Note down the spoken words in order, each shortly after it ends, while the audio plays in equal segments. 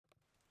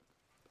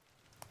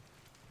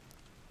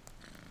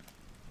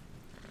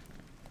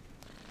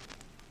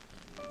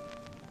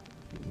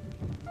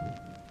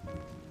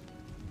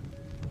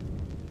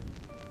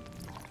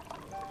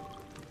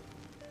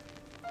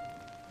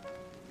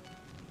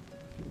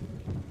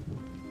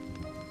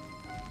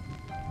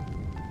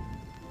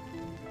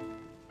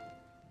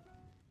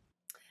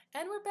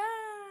And we're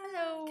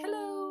back.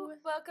 Hello.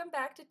 Welcome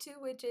back to Two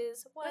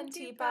Witches, One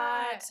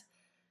Teapot. Teapot.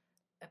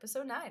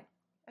 Episode 9.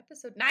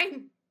 Episode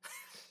 9.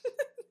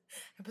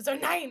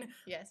 Episode 9.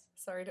 Yes.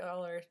 Sorry to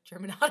all our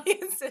German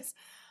audiences.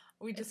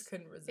 We just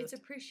couldn't resist. It's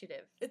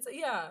appreciative. It's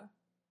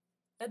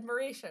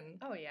admiration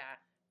Oh, yeah.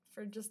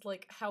 for just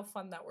like how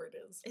fun that word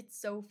is. It's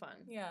so fun.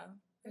 Yeah.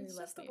 Really It's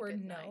love just the me a word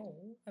good no.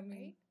 nine, I mean,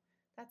 Right?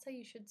 That's how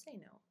you should say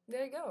no.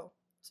 there you go.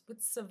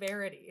 With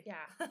severity.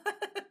 Yeah.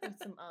 With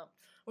some umph.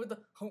 With the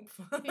humph.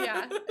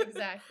 Yeah,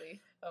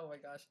 exactly. Oh my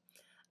gosh.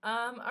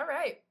 All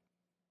right.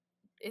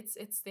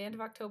 It's the end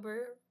of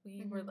October.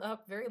 We were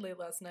up very late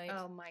last night.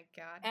 Oh, my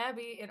God.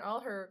 Abby, in all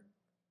her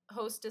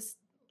hostess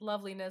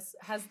loveliness,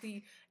 has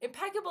the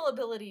impeccable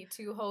ability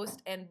to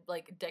host and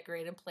like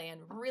decorate and plan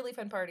really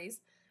fun parties,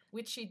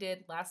 which she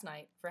did last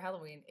night for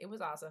Halloween. It was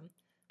awesome.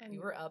 And We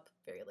were up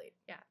very late.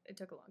 yeah, it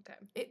took a long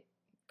time.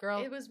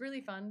 Girl, It was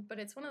really fun, but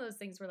it's one of those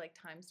things where like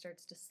time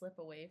starts to slip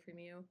away from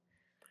you.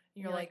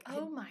 you're like,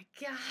 oh my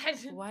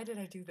God. why did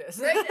I do this?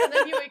 Right? And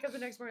then you wake up the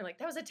next morning like,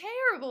 that was a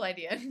terrible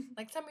idea.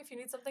 Like, tell me if you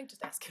need something,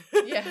 just ask.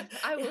 Yeah,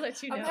 I will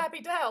let you know. I'm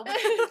happy to help.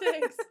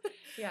 Thanks.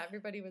 Yeah,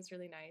 everybody was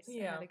really nice.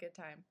 Yeah. I had a good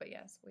time. But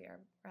yes, we are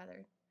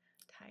rather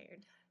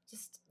tired.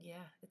 Just,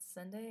 it's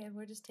Sunday and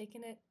we're just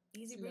taking it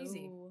easy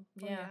breezy. Slow.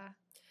 Oh, Yeah.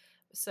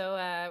 So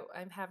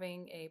I'm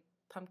having a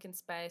pumpkin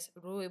spice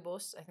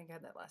rooibos. I think I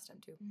had that last time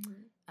too.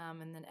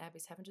 Mm-hmm. And then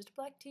Abby's having just a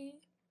black tea,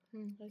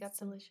 That's got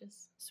some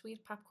delicious.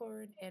 sweet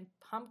popcorn, and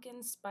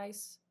pumpkin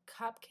spice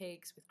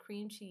cupcakes with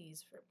cream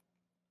cheese from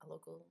a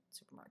local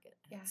supermarket.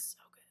 And Yeah. it's so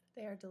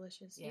good. They are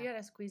delicious. Yeah. You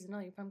gotta squeeze in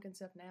all your pumpkin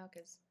stuff now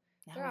because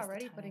Now they're is the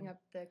already putting time.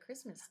 up the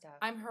Christmas stuff.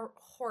 I'm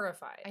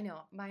horrified. I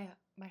know. My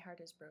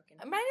heart is broken.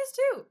 Mine is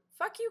too.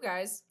 Fuck you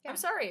guys. Yeah. I'm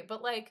sorry,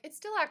 but like, It's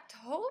still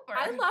October.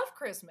 I love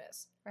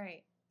Christmas.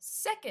 Right.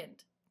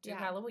 Second to Yeah.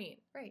 Halloween.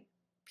 Right.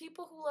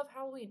 People who love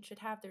Halloween should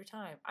have their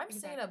time. I'm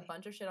seeing a Exactly.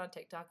 bunch of shit on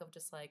TikTok of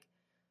just like,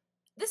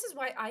 this is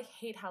why I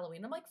hate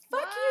Halloween. I'm like,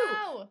 fuck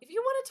Wow. you. If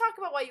you want to talk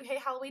about why you hate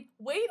Halloween,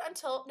 wait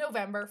until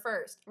November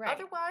 1st. Right.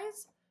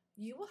 Otherwise,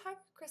 you will have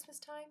Christmas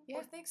time or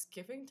Yeah.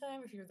 Thanksgiving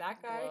time if you're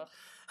that guy.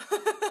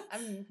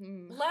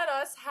 I'm, Let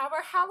us have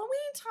our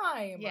Halloween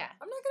time. Yeah.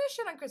 I'm not going to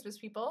shit on Christmas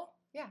people.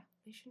 Yeah.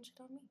 They shouldn't shit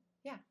on me.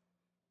 Yeah.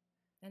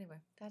 Anyway.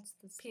 That's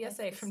the PSA that's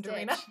the from stitch.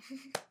 Dorina.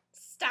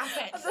 Stop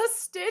it. The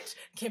Stitch.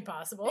 Kim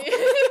Possible.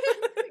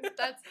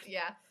 That's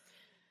yeah.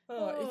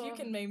 If you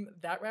can name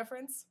that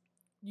reference,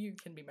 you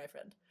can be my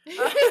friend.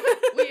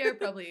 We are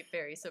probably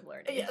very similar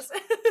in age. Yes.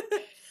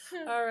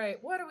 All right.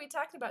 What are we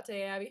talking about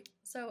today, Abby?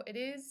 So it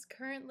is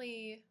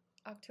currently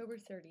October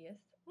 30th.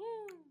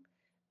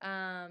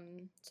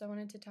 So I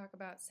wanted to talk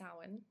about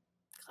Samhain,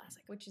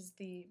 Classic. which is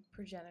the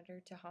progenitor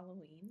to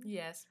Halloween,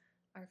 Yes.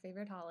 our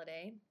favorite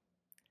holiday.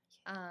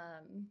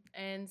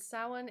 And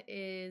Samhain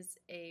is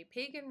a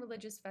pagan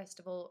religious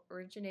festival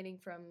originating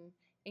from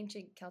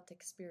ancient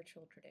Celtic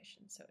spiritual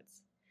tradition. So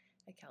it's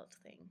a Celt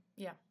thing.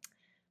 Yeah.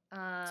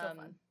 So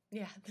fun.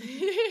 Yeah.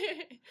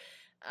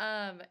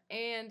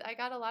 And I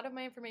got a lot of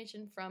my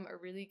information from a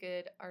really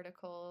good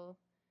article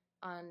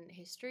on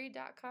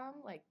history.com,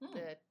 like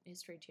the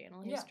History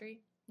Channel Yeah.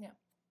 history. Yeah.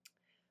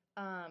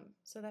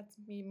 So that's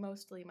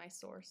mostly my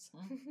source.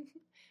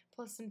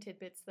 Plus some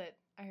tidbits that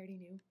I already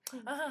knew.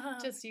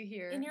 Just you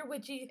hear. in your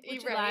witchy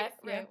right, life.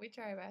 Right, we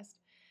try our best.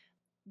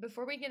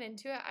 Before we get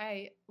into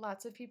it,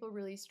 lots of people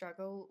really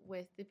struggle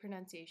with the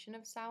pronunciation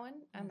of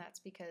Samhain, and that's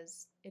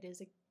because it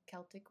is a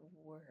Celtic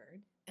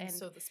word. And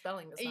so the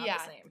spelling is not yeah,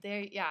 the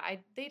same.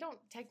 they don't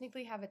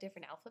technically have a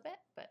different alphabet,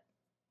 but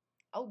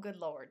oh good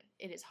lord,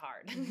 it is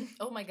hard.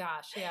 Oh my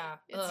gosh, yeah.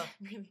 It's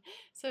really,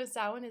 so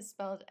Samhain is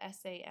spelled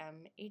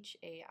Samhain.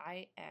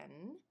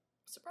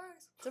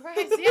 Surprise. Surprise!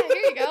 Yeah, here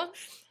you go.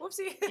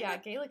 Whoopsie. Yeah,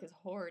 Gaelic is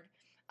horde,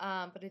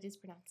 but it is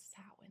pronounced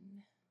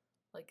Samhain.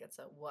 Like it's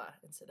a "wa"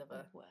 instead of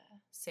a Wha.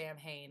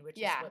 Samhain, which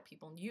Yeah. is what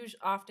people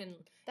often.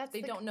 That's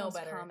They the don't know most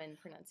better. common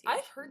pronunciation.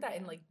 I've heard that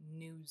in yeah. like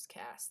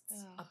newscasts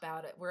Ugh.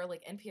 about it, where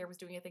like NPR was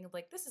doing a thing of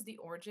like, this is the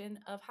origin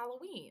of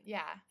Halloween.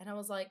 Yeah. And I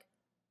was like,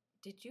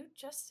 did you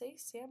just say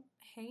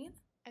Samhain?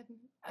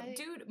 I-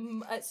 Dude,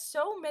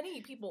 so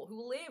many people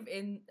who live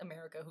in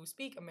America, who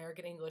speak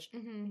American English,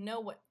 Mhm.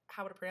 know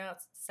how to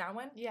pronounce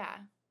Samhain. Yeah.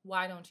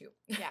 Why don't you?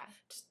 Yeah.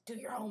 Just do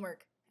your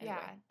homework. Anyway,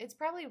 Yeah. It's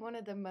probably one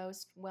of the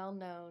most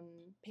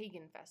well-known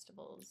pagan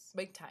festivals.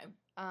 big time.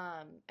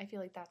 I feel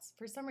like that's,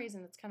 for some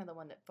reason, that's kind of the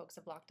one that folks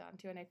have locked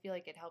onto, and I feel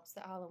like it helps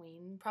that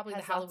Halloween. Probably the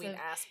has lots Halloween of-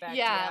 aspect.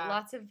 Yeah,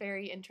 lots of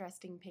very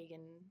interesting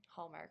pagan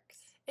hallmarks.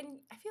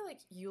 And I feel like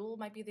Yule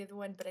might be the other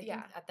one, but I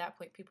Yeah. think at that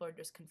point people are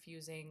just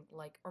confusing,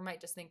 like, or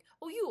might just think,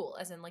 oh, Yule,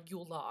 as in like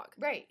Yule log.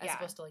 Right, As yeah.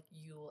 opposed to like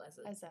Yule as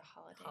a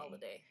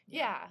holiday.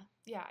 Yeah,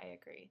 I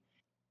agree.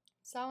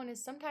 Samhain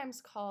is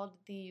sometimes called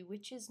the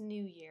Witch's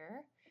New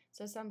Year.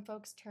 So some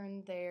folks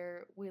turn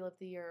their Wheel of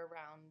the Year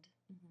around,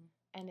 Mhm.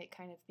 and it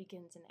kind of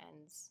begins and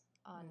ends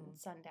on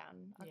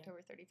sundown, Yeah.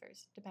 October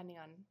 31st, depending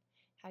on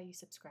how you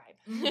subscribe.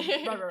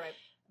 Right.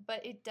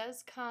 But it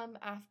does come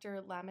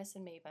after Lammas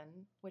and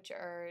Mabon, which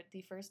are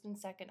the first and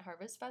second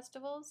harvest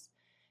festivals.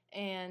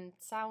 And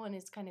Samhain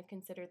is kind of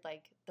considered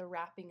like the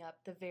wrapping up,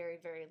 the very,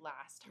 very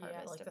last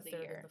harvest like of the the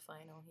third year. of the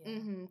final.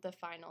 Yeah. The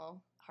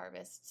final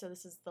harvest. So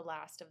this is the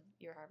last of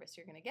your harvest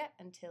you're going to get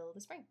until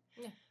the spring.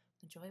 Yeah.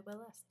 Enjoy it while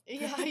it lasts.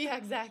 Yeah,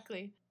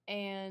 exactly.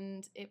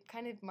 And it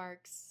kind of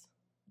marks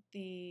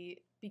the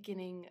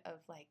beginning of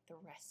like the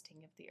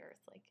resting of the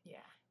earth. Like, yeah,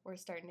 we're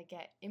starting to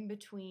get in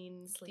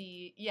between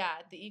Sleep.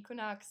 the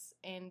equinox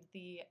and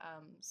the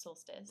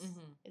solstice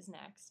is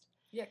next.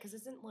 Yeah, because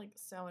isn't like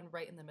Samhain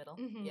right in the middle?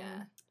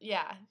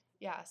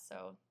 Yeah.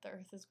 So the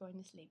earth is going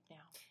to sleep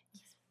now,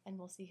 and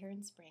we'll see her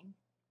in spring.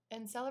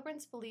 And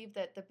celebrants believe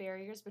that the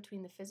barriers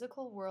between the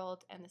physical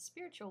world and the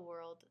spiritual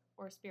world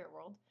or spirit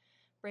world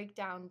break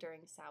down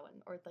during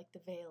Samhain, or like the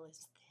veil is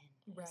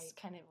thin. Right. Is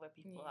kind of what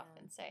people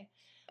often say.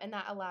 And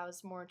that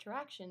allows more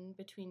interaction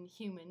between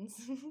humans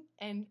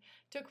and,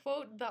 to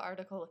quote the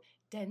article,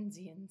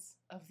 denzians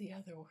of the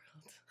other world.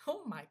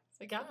 Oh my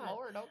God.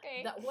 Lord,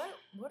 okay.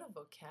 What a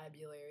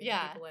vocabulary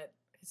people at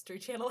History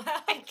Channel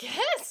have. I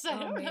guess. I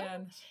don't know.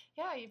 Man.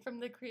 Yeah,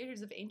 from the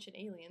creators of Ancient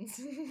Aliens.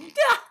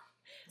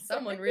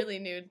 Someone really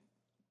knew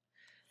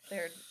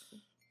their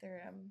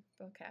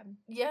vocab.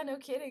 Yeah, no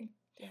kidding.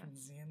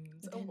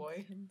 Denzians. Oh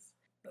boy.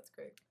 That's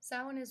great.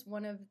 Samhain is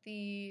one of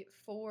the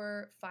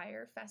 4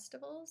 fire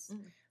festivals,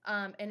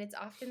 and it's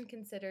often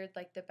considered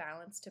like the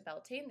balance to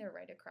Beltane. They're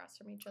right across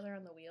from each other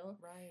on the wheel.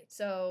 Right.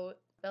 So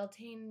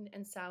Beltane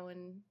and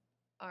Samhain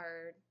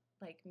are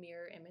like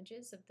mirror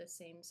images of the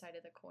same side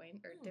of the coin,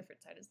 or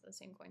different sides of the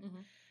same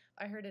coin.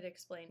 I heard it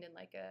explained in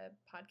like a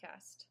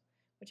podcast,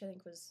 which I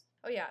think was,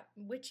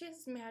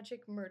 Witches,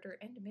 Magic, Murder,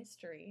 and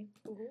Mystery.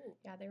 Ooh.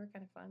 Yeah, they were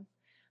kind of fun.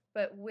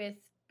 But with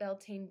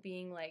Beltane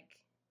being like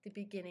the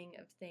beginning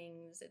of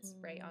things, it's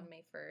right on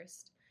May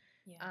 1st.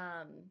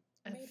 Yeah.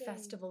 A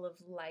festival of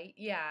light,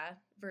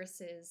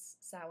 versus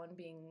Samhain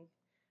being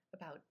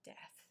about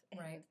death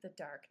and the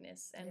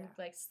darkness and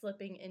like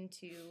slipping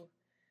into,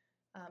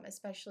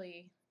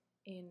 especially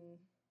in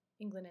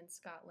England and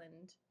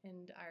Scotland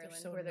and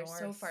Ireland, where they're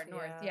so far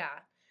north. Yeah.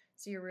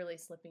 So you're really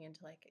slipping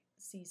into like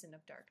a season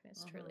of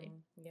darkness, truly.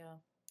 Yeah.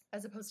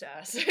 As opposed to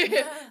us.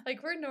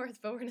 Like, we're north,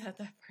 but we're not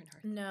that far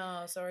north.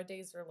 No, so our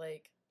days are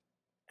like,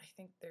 I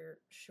think they're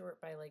short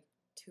by like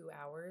 2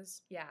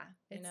 hours. Yeah,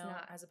 it's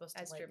not as opposed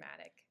to as like,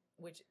 dramatic.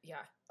 Which,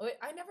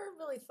 I never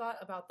really thought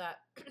about that.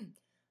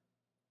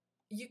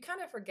 You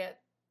kind of forget.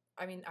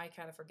 I mean, I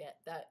kind of forget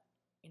that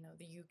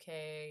the UK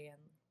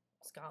and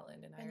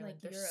Scotland and Ireland,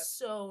 like they're Europe.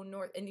 so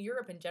north, and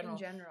Europe in general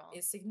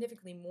is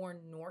significantly more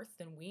north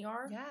than we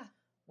are. Yeah,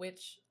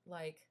 which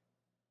like,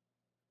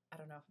 I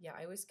don't know. Yeah,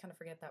 I always kind of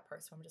forget that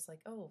part. So I'm just like,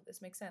 oh,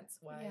 this makes sense.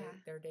 Why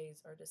their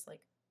days are just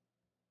like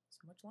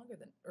so much longer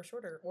than, or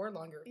shorter, or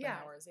longer than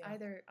ours. Yeah,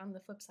 either on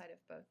the flip side of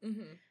both.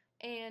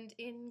 And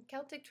in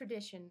Celtic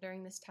tradition,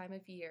 during this time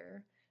of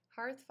year,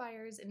 hearth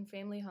fires in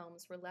family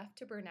homes were left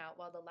to burn out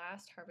while the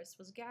last harvest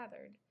was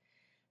gathered.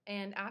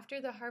 And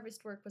after the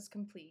harvest work was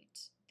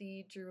complete,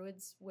 the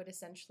Druids would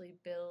essentially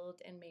build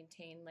and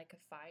maintain like a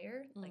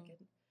fire, like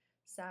a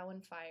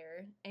Samhain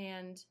fire,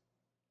 and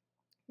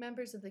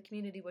members of the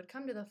community would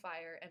come to the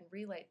fire and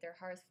relight their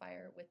hearth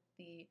fire with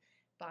the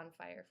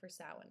bonfire for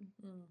Samhain,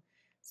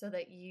 so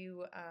that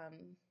you're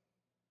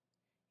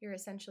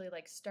essentially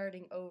like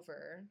starting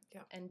over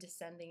and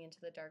descending into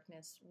the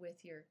darkness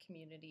with your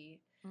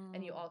community,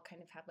 and you all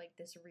kind of have like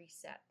this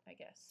reset, I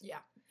guess.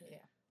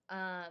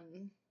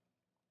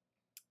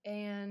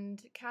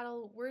 And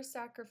cattle were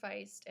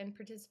sacrificed, and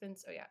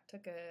participants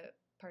took a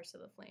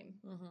parcel of the flame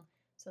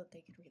so that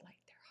they could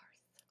relight their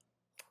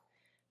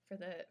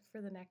hearth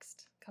for the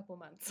next couple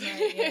months.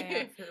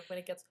 For when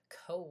it gets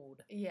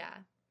cold.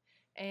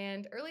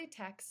 And early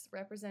texts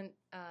represent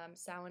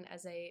Samhain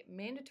as a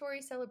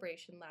mandatory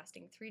celebration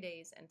lasting 3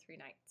 days and 3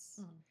 nights,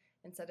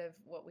 instead of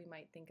what we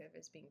might think of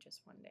as being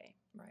just one day.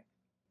 Right.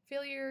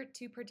 Failure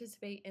to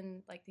participate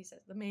in, like he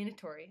says, the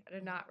mandatory, I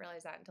did not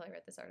realize that until I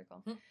read this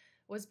article,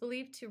 was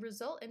believed to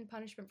result in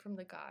punishment from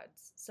the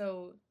gods.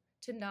 So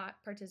to not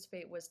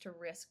participate was to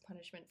risk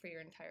punishment for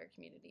your entire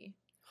community.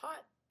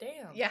 Hot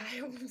damn. Yeah,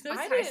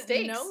 I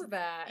didn't know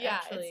that. Yeah,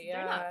 actually,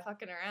 they're not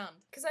fucking around.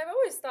 Because I've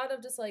always thought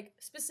of just like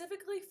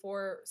specifically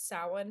for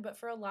Samhain, but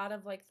for a lot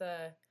of like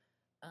the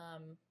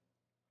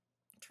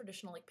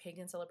traditional like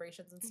pagan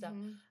celebrations and stuff,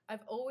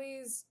 I've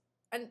always,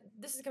 and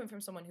this is coming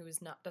from someone who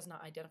does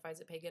not identify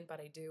as a pagan, but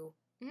I do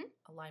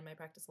align my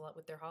practice a lot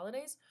with their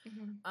holidays.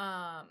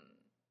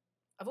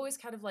 I've always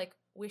kind of like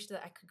wished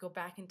that I could go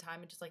back in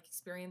time and just like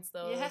experience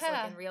those like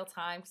in real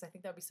time, because I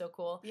think that'd be so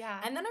cool. Yeah.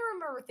 And then I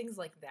remember things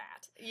like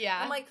that. Yeah.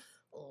 I'm like,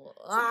 oh,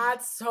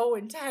 that's so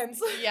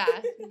intense. Yeah.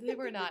 They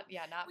were not we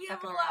fucking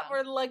have a around. lot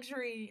more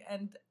luxury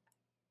and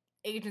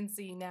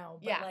agency now.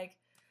 But like,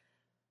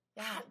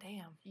 god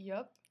damn.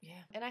 Yep.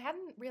 Yeah. And I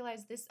hadn't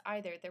realized this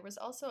either. There was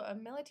also a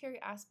military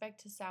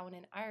aspect to Samhain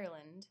in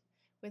Ireland,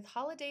 with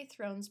holiday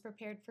thrones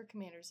prepared for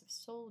commanders of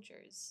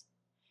soldiers.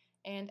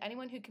 And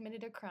anyone who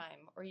committed a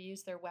crime or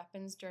used their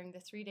weapons during the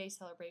 3-day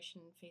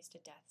celebration faced a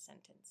death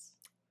sentence.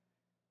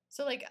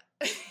 So, like,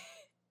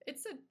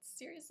 it's a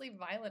seriously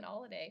violent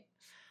holiday.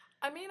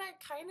 I mean, I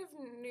kind of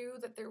knew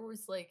that there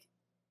was, like,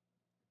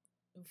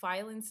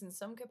 violence in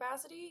some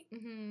capacity,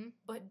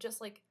 but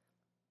just like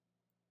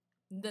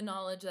the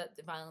knowledge that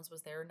the violence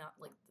was there, not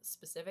like the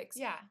specifics.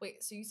 Yeah.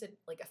 Wait, so you said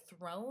like a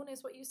throne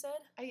is what you said?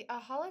 A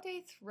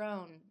holiday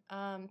throne.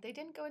 They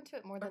didn't go into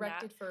it more than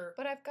erected that. for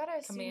but I've got to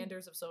assume,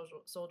 commanders of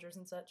soldiers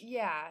and such.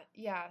 Yeah.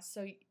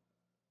 So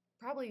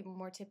probably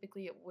more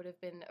typically it would have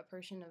been a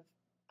person of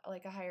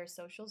like a higher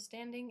social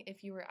standing.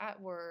 If you were at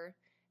war,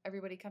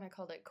 everybody kind of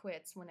called it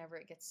quits whenever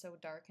it gets so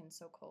dark and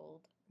so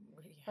cold.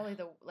 Yeah. Probably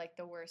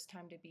the worst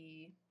time to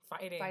be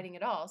fighting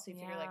at all. So you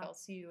figure like I'll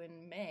see you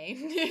in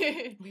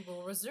May. We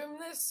will resume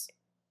this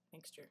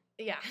next year.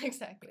 Yeah,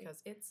 exactly.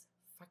 Because it's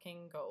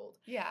fucking cold.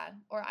 Yeah.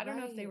 Or I don't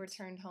know if they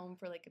returned home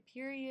for like a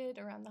period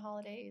around the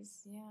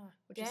holidays. Yeah.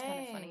 Which is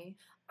kind of funny.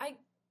 I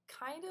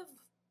kind of,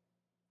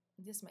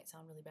 this might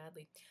sound really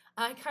badly,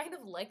 I kind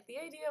of like the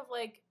idea of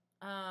like,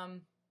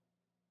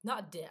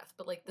 not death,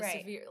 but like the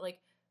severe, like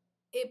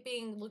it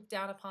being looked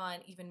down upon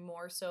even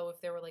more so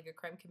if there were like a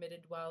crime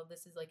committed while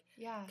this is like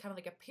kind of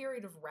like a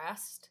period of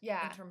rest.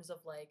 Yeah. In terms of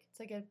like. It's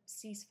like a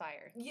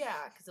ceasefire.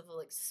 Yeah. Because of the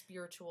like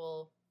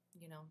spiritual,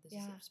 this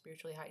is a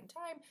spiritually heightened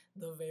time.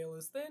 The veil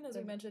is thin, as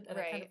we mentioned. And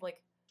I kind of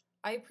like,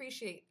 I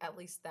appreciate at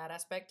least that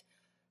aspect.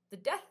 The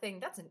death thing,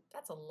 that's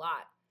a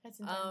lot.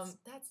 That's intense.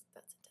 That's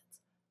intense.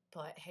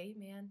 But hey,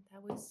 man,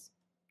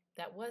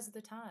 that was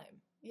the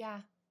time.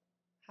 Yeah.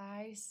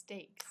 High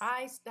stakes.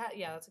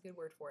 Yeah, that's a good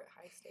word for it.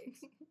 High stakes.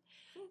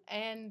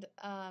 And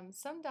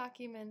some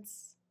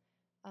documents,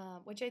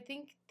 which I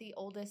think the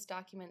oldest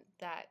document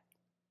that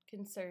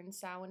concerns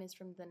Samhain is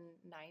from the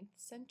 9th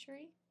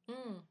century.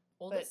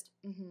 Oldest?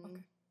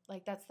 Okay.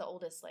 Like that's the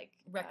oldest like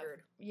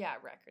record.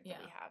 Record that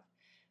we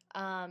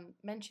have.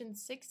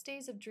 Mentions 6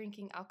 days of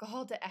drinking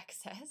alcohol to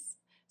excess.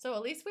 So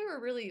at least we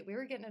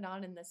were getting it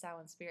on in the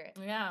Samhain spirit.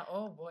 Yeah.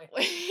 Oh boy.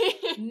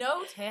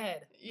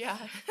 Noted. Yeah.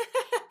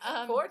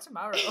 For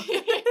tomorrow.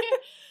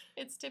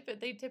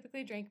 They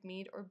typically drank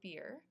mead or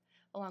beer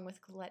along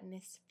with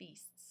gluttonous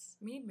feasts.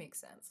 Mead makes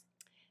sense.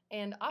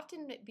 And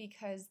often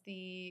because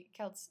the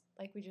Celts,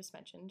 like we just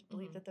mentioned,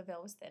 believed that the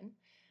veil was thin,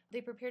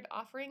 they prepared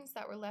offerings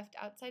that were left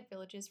outside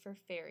villages for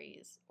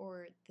fairies,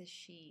 or the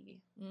Sidhe,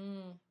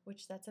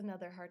 which that's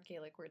another hard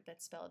Gaelic word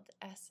that's spelled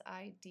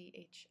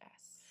Sidhs.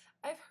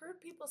 I've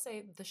heard people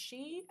say the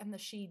she and the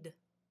sheed,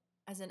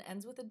 as in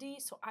ends with a D.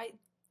 So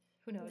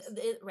who knows?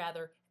 It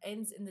rather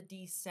ends in the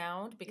D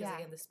sound because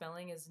again the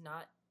spelling is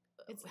not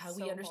how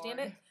we understand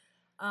it.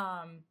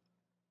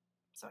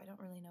 So I don't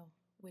really know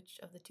which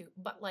of the two,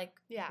 but like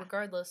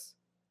regardless.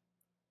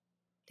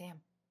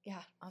 Damn.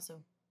 Yeah.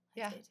 Also.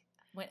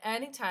 When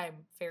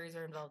anytime fairies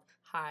are involved,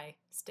 high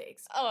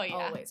stakes. Oh yeah.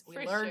 Always. We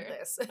learned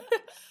this.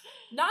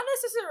 Not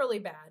necessarily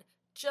bad,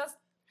 just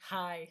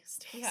high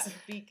stakes. Yeah,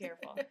 be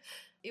careful.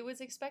 It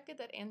was expected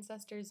that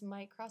ancestors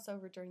might cross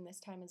over during this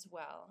time as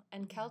well,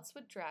 and Celts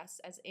would dress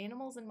as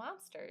animals and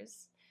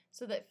monsters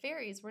so that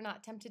fairies were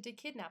not tempted to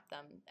kidnap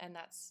them, and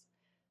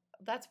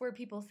that's where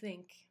people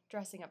think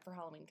dressing up for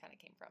Halloween kind of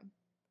came from.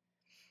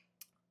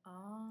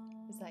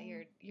 Is that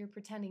you're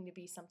pretending to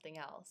be something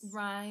else.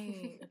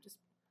 Right. Just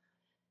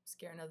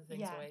scaring other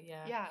things away.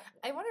 Yeah.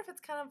 I wonder if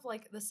it's kind of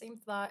like the same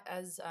thought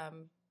as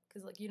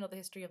because like the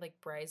history of like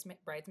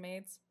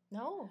bridesmaids.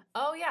 No.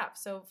 Oh yeah.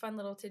 So fun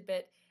little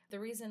tidbit. The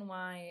reason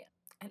why,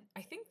 and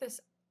I think this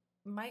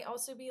might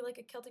also be like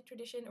a Celtic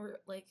tradition or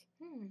like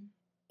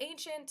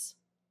ancient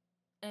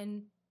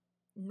and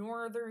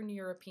Northern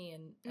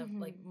European,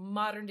 like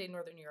modern day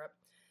Northern Europe,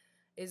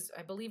 is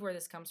I believe where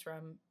this comes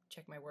from.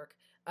 Check my work.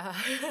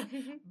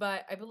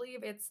 But I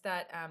believe it's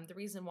that the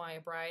reason why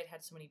a bride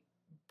had so many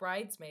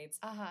bridesmaids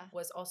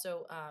was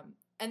also,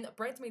 and the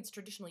bridesmaids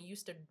traditionally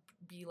used to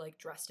be like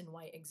dressed in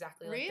white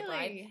exactly like the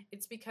bride.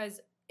 It's because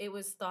it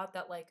was thought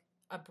that like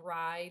a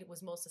bride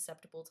was most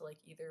susceptible to like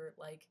either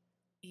like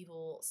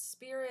evil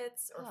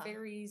spirits or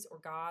fairies or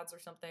gods or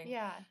something.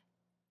 Yeah.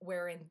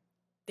 Wherein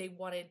they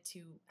wanted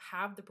to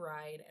have the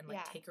bride and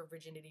like take her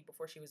virginity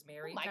before she was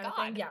married. Oh my God. Of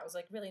thing. Yeah, it was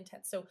like really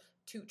intense. So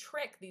to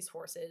trick these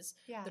horses,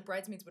 the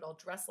bridesmaids would all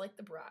dress like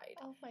the bride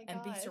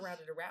and be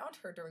surrounded around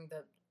her during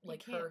the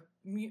like her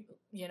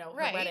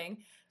her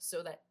wedding,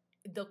 so that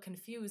they'll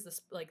confuse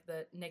this like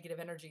the negative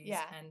energies,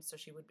 and so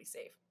she would be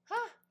safe.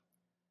 Huh.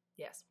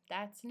 Yes.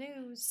 That's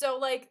news. So,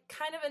 like,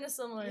 kind of in a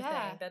similar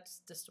thing.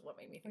 That's just what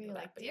made me think of that.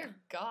 Like, dear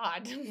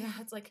God. Yeah,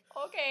 it's like,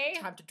 okay.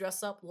 Time to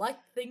dress up like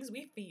things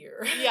we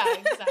fear. Yeah,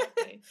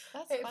 exactly.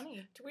 That's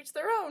funny. To each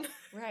their own.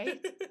 Right?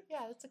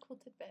 Yeah, that's a cool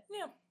tidbit.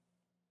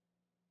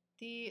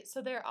 Yeah.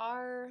 So there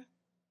are,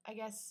 I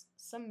guess,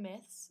 some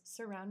myths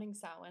surrounding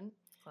Samhain.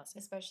 Classic.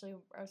 Especially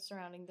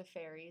surrounding the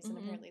fairies. And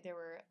apparently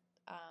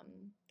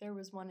there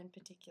was one in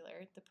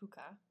particular, the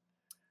Puka.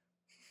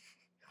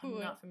 I'm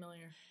not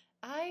familiar.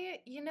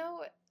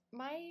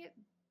 My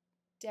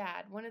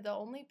dad, one of the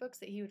only books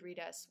that he would read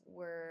us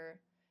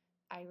were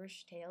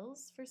Irish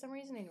tales for some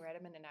reason, and he read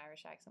them in an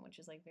Irish accent, which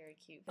is like very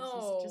cute. He's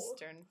such a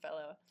stern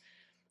fellow.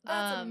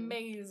 That's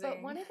amazing.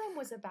 But one of them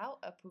was about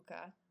a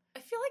puka. I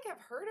feel like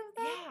I've heard of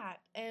that.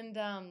 Yeah, and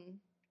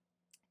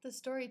the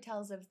story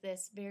tells of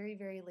this very,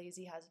 very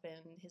lazy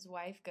husband. His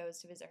wife goes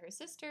to visit her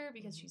sister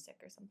because she's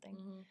sick or something.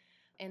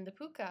 And the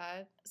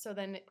puka, so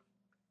then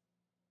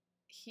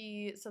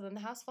the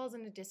house falls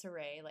into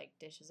disarray, like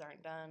dishes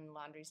aren't done,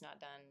 laundry's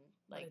not done,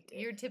 like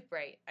your tip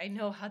right. I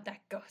know how that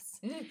goes.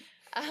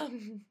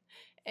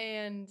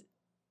 And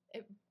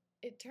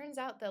it turns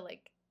out that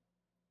like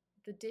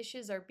the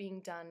dishes are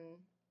being done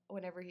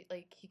whenever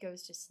he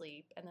goes to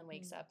sleep and then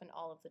wakes up and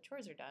all of the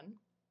chores are done.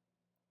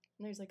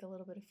 And there's like a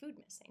little bit of food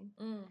missing.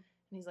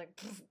 And he's like,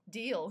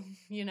 deal,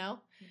 you know?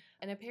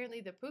 And apparently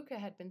the puka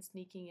had been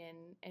sneaking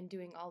in and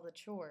doing all the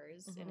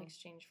chores in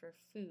exchange for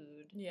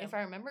food. Yeah. If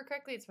I remember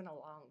correctly, it's been a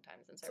long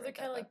time since I read that.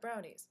 So they're kind of like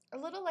brownies. A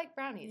little like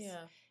brownies.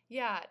 Yeah.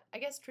 Yeah. I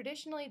guess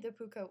traditionally the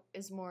puka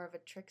is more of a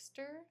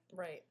trickster.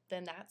 Right.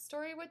 Than that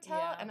story would tell.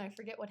 Yeah. And I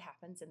forget what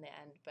happens in the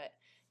end, but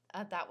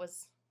that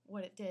was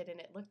what it did. And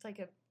it looked like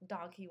a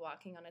donkey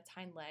walking on its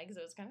hind legs.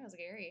 It was kind of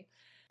scary.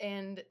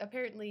 And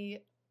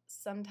apparently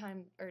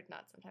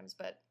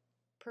but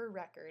per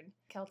record,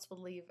 Celts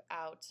will leave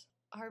out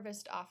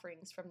harvest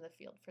offerings from the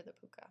field for the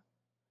puka.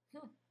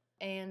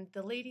 And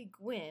the Lady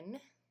Gwyn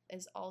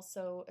is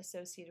also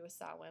associated with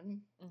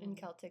Samhain in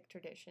Celtic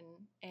tradition.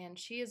 And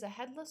she is a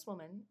headless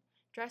woman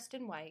dressed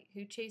in white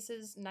who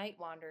chases night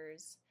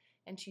wanderers.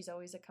 And she's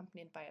always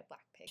accompanied by a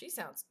black pig. She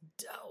sounds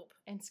dope.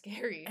 And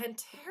scary. And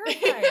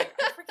terrifying.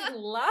 I freaking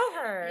love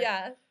her.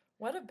 Yeah.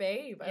 What a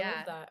babe. I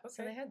love that. Okay.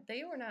 So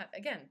they were not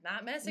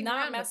messing around.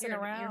 Not messing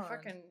around. You're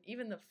fucking,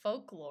 even the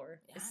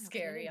folklore is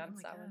scary on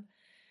Samhain.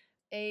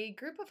 A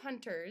group of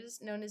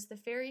hunters known as the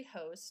Fairy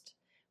Host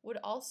would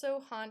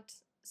also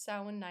haunt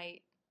Samhain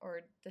night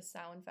or the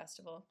Samhain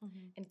festival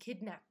and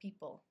kidnap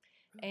people.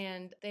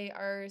 And they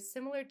are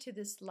similar to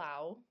this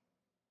Slough,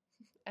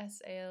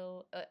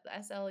 S-L-U-A-G-H,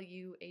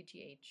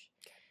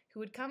 who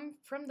would come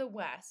from the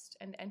west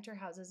and enter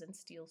houses and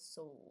steal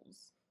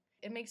souls.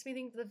 It makes me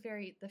think of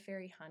the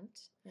fairy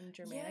hunt in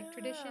Germanic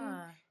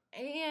tradition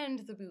and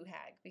the boo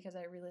hag, because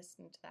I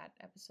re-listened to that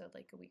episode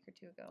like a week or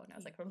two ago and I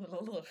was like,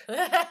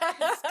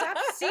 stop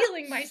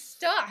stealing my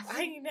stuff.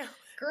 I know.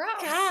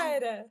 Gross.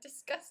 God.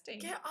 Disgusting.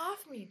 Get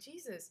off me,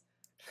 Jesus.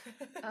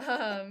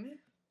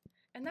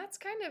 And that's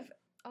kind of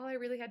all I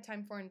really had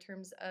time for in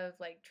terms of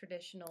like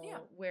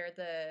traditional, where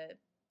the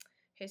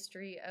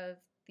history of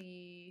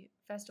the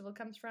festival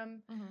comes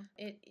from.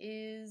 It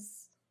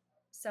is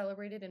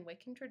celebrated in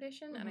Wiccan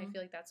tradition, and I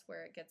feel like that's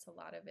where it gets a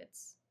lot of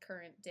its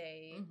current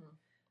day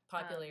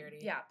popularity.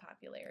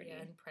 Popularity.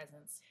 Yeah, and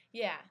presence.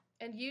 Yeah,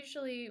 and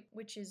usually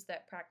witches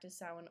that practice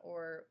Samhain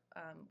or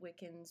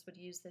Wiccans would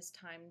use this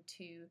time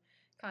to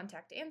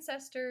contact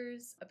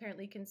ancestors,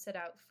 apparently can set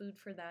out food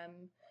for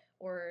them,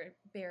 or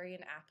bury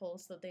an apple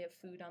so that they have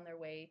food on their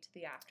way to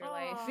the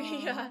afterlife.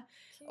 Yeah.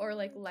 Or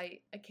like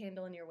light a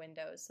candle in your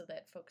window so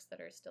that folks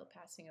that are still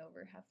passing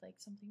over have like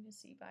something to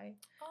see by,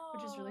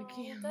 which is really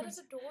cute. That is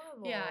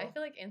adorable. Yeah, I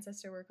feel like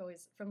ancestor work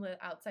always, from the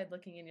outside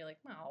looking in, you're like,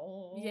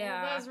 oh,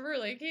 yeah, that's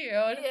really cute.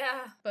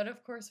 Yeah. But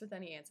of course, with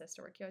any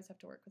ancestor work, you always have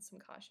to work with some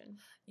caution.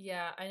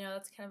 Yeah, I know.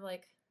 That's kind of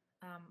like,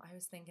 I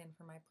was thinking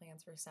for my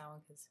plans for Samhain,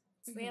 because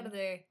it's the end of the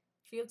day.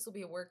 Felix will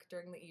be at work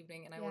during the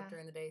evening, and I work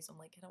during the day, so I'm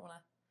like, I don't want to.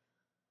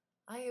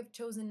 I have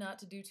chosen not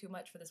to do too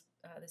much for this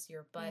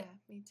year, but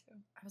me too.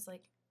 I was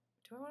like,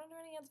 do I want to do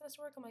any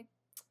ancestor work? I'm like,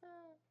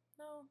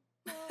 no.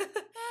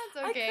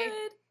 That's okay.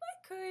 I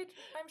could.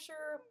 I'm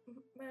sure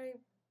my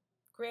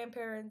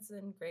grandparents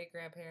and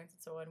great-grandparents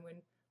and so on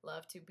would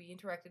love to be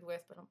interacted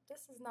with, but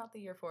this is not the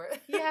year for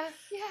it. Yeah.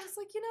 Just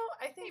like,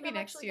 I think maybe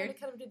I'm actually going to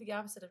kind of do the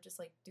opposite of just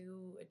like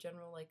do a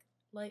general like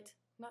light,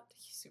 not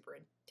super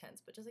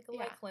intense, but just like a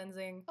light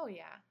cleansing. Oh,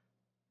 yeah.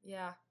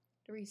 Yeah.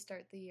 To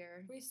restart the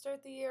year,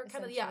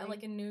 kind of,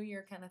 like a new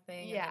year kind of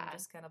thing. Yeah. And then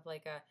just kind of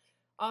like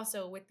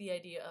also with the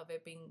idea of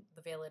it being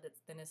the veil at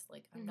its thinnest,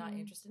 like I'm not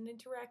interested in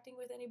interacting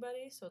with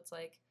anybody, so it's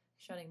like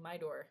shutting my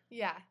door.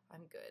 Yeah.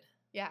 I'm good.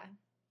 Yeah.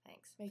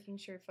 Thanks. Making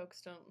sure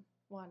folks don't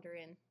wander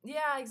in.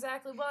 Yeah,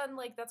 exactly. Well, and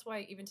like that's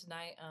why even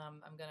tonight,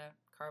 I'm gonna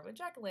carve a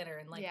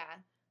jack-o'-lantern, like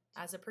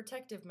as a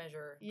protective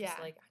measure. Yeah.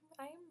 Like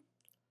I'm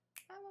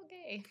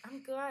okay.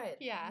 I'm good.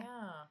 Yeah.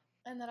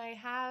 And then I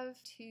have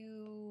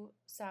 2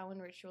 Samhain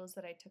rituals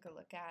that I took a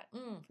look at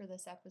for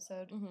this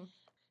episode.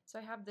 So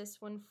I have this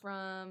one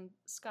from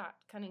Scott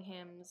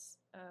Cunningham's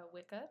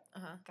Wicca,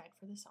 Guide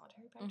for the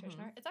Solitary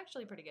Practitioner. It's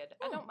actually pretty good.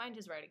 I don't mind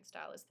his writing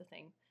style is the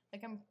thing.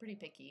 Like, I'm pretty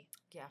picky.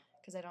 Yeah.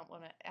 Because I don't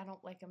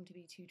like him to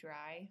be too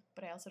dry,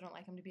 but I also don't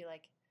like him to be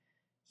like,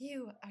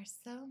 you are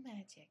so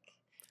magic.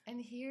 And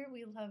here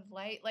we love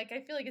light. Like, I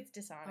feel like it's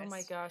dishonest. Oh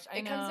my gosh,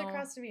 I know. It comes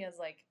across to me as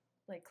like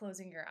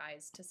closing your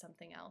eyes to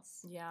something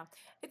else. Yeah.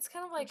 It's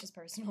kind of like... Which is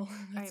personal.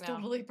 It's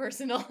totally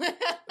personal.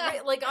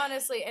 Right, like,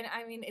 honestly, and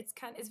I mean,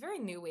 it's very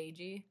new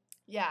agey.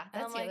 Yeah,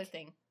 that's the other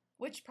thing.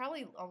 Which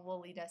probably will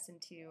lead us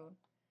into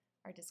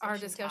our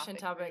discussion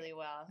topic really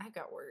well. I've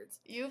got words.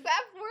 You have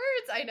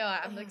words! I know,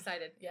 I'm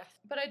excited. Yeah.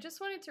 But I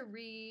just wanted to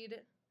read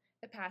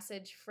a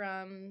passage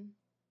from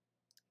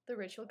the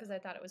ritual because I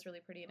thought it was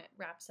really pretty and it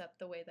wraps up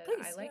the way that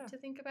I like to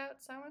think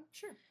about Samhain.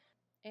 Sure.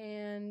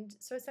 And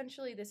so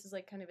essentially this is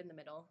like kind of in the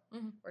middle,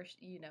 or,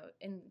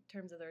 in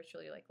terms of the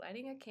ritual, you're like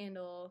lighting a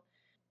candle,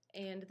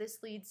 and this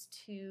leads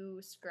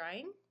to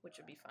scrying, which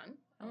would be fun.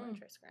 I want to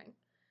try scrying.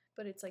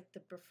 but it's like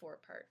the before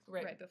part,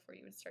 Right. right before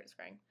you would start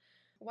scrying.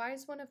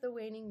 Wise one of the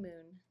waning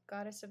moon,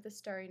 goddess of the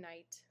starry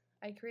night,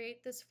 I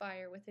create this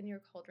fire within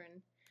your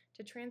cauldron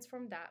to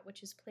transform that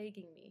which is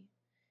plaguing me.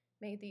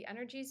 May the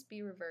energies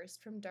be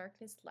reversed from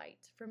darkness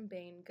light, from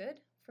bane good,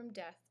 from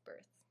death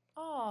birth.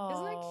 Oh,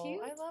 isn't that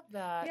cute? I love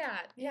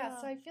that. Yeah.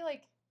 So I feel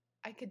like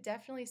I could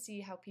definitely see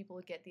how people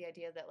would get the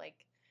idea that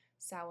like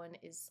Samhain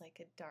is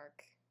like a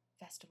dark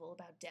festival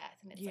about death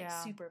and it's like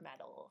super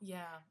metal.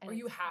 Yeah. And or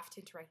you have to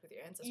interact with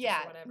your ancestors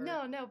or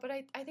whatever. No, but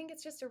I think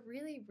it's just a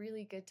really,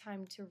 really good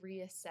time to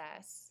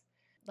reassess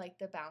like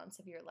the balance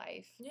of your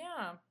life.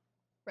 Yeah.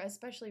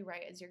 Especially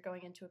right as you're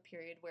going into a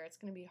period where it's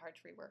going to be hard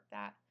to rework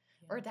that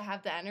or to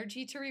have the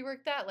energy to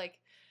rework that. Like,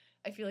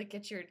 I feel like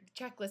get your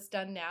checklist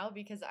done now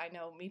because I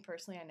know me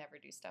personally, I never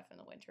do stuff in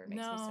the winter. It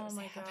makes me so sad. Oh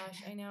my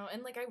gosh, I know.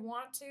 And like I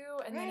want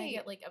to, and then I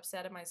get like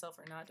upset at myself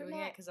for not doing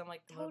it because I'm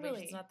like the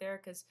motivation's not there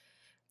because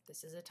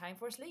this is a time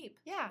for sleep.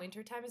 Yeah.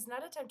 Winter time is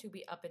not a time to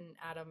be up and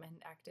atom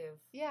and active.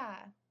 Yeah.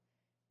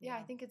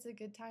 I think it's a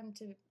good time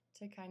to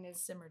kind of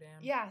simmer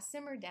down. Yeah,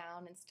 simmer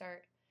down and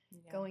start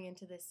going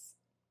into this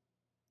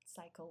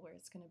cycle where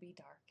it's going to be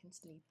dark and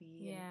sleepy.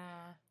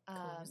 Yeah.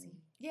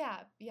 Cozy.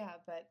 Yeah,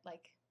 but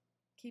like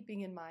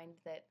keeping in mind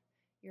that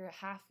you're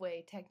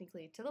halfway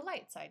technically to the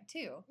light side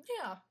too.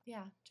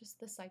 Yeah, just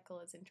the cycle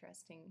is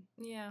interesting.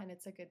 Yeah. And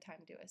it's a good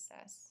time to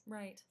assess.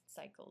 Right.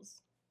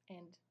 Cycles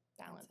and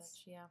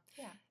balance.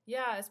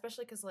 Yeah,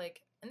 especially because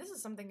like, and this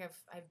is something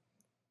I've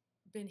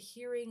been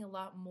hearing a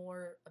lot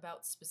more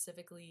about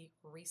specifically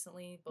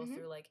recently, both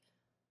through like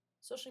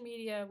social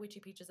media, witchy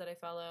peaches that I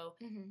follow,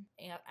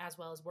 and as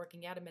well as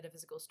working at a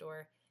metaphysical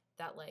store,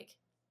 that like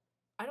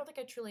I don't think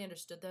I truly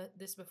understood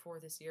this before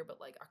this year,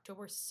 but like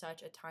October is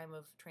such a time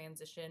of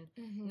transition,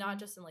 not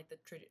just in like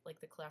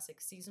the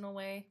classic seasonal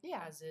way,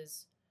 as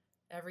is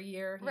every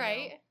year, you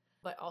know,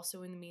 but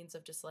also in the means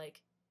of just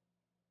like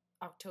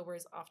October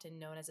is often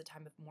known as a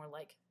time of more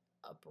like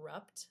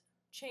abrupt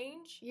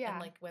change, and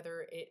like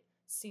whether it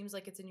seems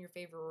like it's in your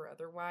favor or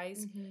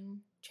otherwise,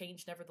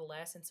 change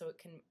nevertheless, and so it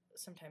can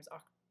sometimes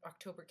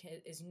October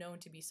is known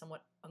to be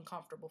somewhat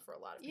uncomfortable for a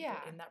lot of people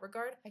in that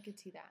regard. I could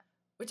see that.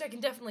 Which I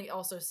can definitely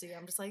also see.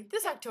 I'm just like,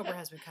 this October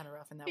has been kind of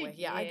rough in that way.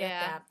 Yeah,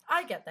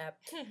 I get that.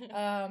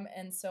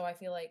 And so I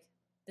feel like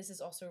this is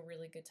also a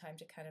really good time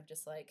to kind of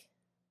just like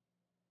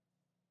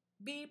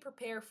be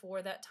prepared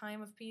for that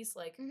time of peace.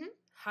 Like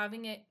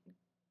having it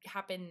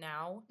happen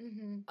now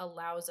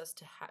allows us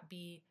to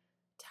be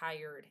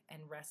tired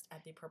and rest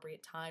at the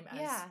appropriate time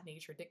as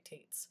nature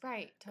dictates.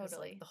 Right,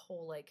 totally. Like the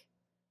whole like,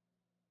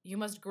 you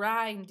must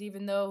grind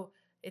even though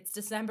it's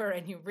December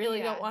and you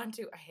really don't want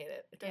to. I hate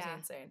it. It drives me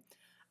insane.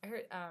 I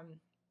heard,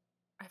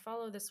 I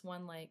follow this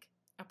one, like,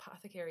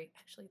 apothecary.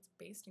 Actually, it's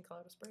based in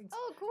Colorado Springs.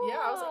 Oh, cool. Yeah,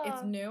 I was like,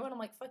 it's new. And I'm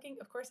like, fucking,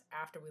 of course,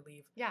 after we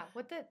leave. Yeah,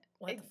 what the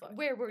fuck?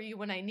 Where were you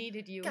when I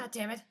needed you? God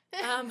damn it.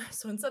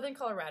 So in southern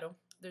Colorado,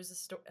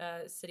 there's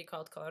a city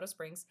called Colorado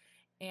Springs.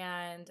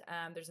 And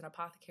there's an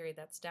apothecary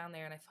that's down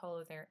there. And I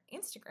follow their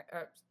Instagram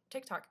or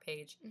TikTok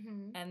page.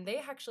 And they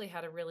actually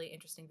had a really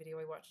interesting video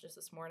I watched just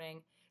this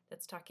morning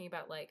that's talking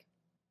about, like,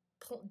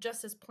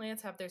 just as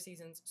plants have their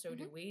seasons, so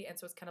do we. And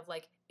so it's kind of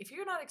like, if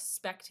you're not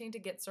expecting to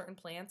get certain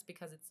plants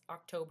because it's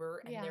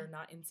October and they're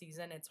not in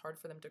season, it's hard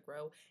for them to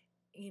grow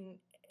in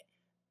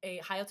a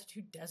high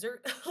altitude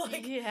desert,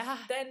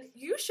 then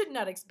you should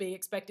not be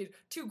expected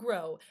to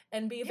grow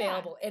and be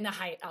available in a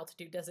high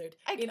altitude desert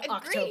in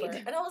October.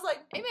 And I was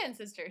like, amen,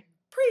 sister.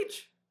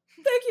 Preach.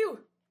 Thank you.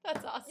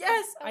 That's awesome.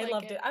 Yes, I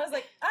loved it. I was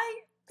like, I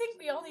think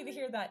we all need to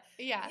hear that.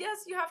 Yeah.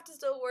 Yes, you have to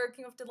still work.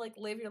 You have to like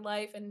live your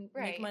life and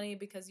make money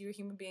because you're a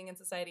human being in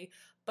society.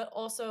 But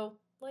also,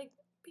 like,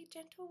 be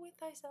gentle with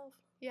thyself.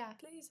 Yeah.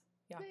 Please.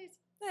 Yeah. Please.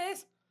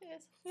 Yes.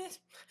 Yes. Yes.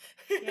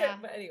 Yeah.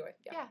 But anyway.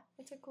 Yeah.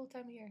 It's a cool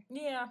time of year.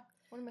 Yeah.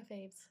 One of my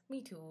faves.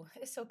 Me too.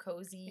 It's so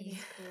cozy. It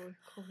is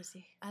cool.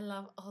 Cozy. I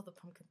love all the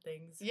pumpkin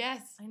things.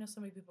 Yes. I know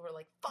so many people are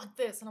like, fuck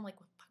this. And I'm like,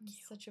 well, fuck you.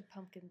 Such a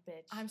pumpkin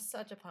bitch. I'm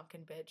such a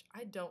pumpkin bitch.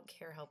 I don't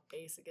care how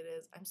basic it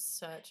is. I'm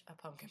such a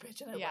pumpkin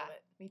bitch and I love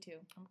it. Me too.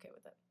 I'm okay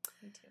with it.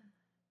 Me too.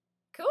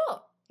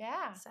 Cool.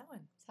 Yeah.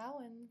 Samhain.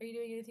 Samhain. Are you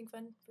doing anything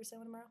fun for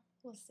Samhain tomorrow?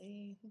 We'll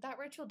see. That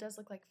ritual does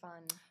look like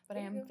fun, but I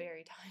am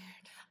very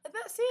tired.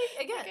 See,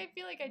 again. Like, I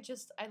feel like I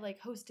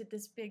hosted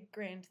this big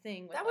grand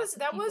thing with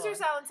that was your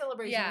Samhain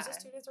celebration. Yeah. It was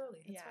just 2 days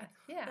early. It's fine.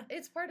 Yeah.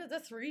 It's part of the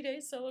 3-day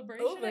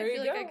celebration. Oh, there I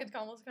feel you like go. I could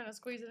almost kind of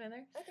squeeze it in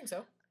there. I think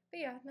so.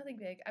 But yeah, nothing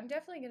big. I'm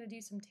definitely going to do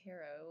some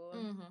tarot,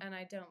 and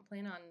I don't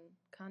plan on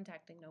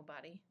contacting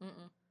nobody.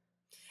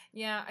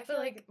 Yeah, I feel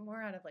like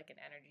more out of like an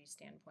energy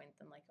standpoint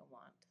than like a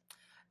want.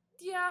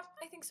 Yeah,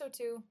 I think so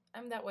too.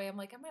 I'm that way. I'm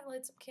like, I might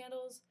light some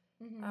candles.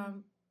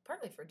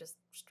 Partly for just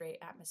straight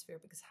atmosphere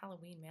because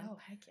Halloween, man. Oh,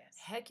 heck yes.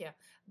 Heck yeah.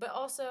 But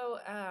also,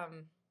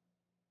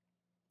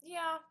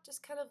 yeah,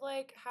 just kind of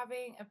like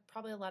having,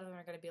 probably a lot of them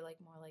are going to be like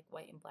more like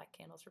white and black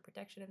candles for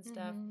protection and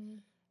stuff.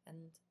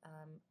 And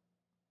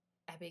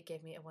Abby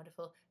gave me a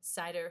wonderful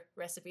cider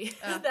recipe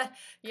that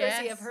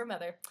courtesy of her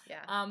mother.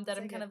 Yeah. That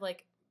I'm kind of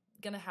like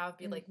going to have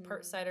be like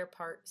part cider,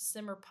 part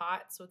simmer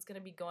pot. So it's going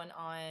to be going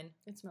on.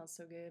 It smells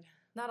so good.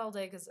 Not all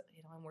day because,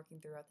 I'm working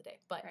throughout the day.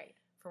 But Right.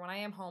 for when I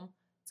am home,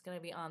 it's going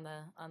to be on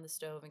the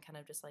stove and kind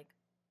of just like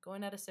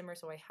going at a simmer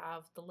so I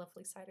have the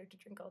lovely cider to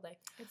drink all day.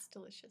 It's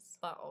delicious.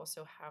 But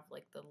also have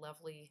like the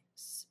lovely,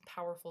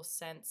 powerful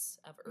scents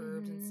of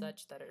herbs and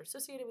such that are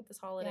associated with this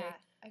holiday.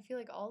 Yeah, I feel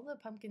like all the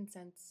pumpkin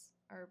scents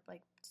are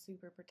like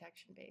super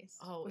protection based.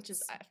 Oh, which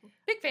is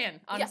big fan,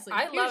 honestly. Yeah,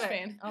 I love Huge it.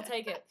 fan. I'll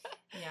take it.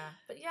 Yeah.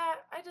 But yeah,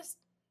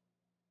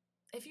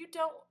 if you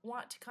don't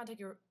want to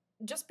contact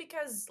just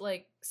because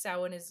like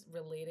Samhain is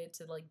related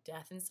to like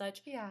death and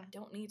such, yeah,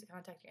 don't need to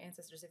contact your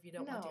ancestors if you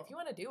don't want to. No. If you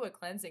want to do a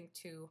cleansing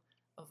to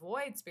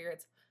avoid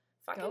spirits,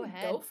 fucking go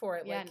ahead. go for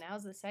it. Yeah, like,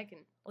 now's the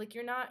second. Like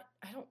you're not.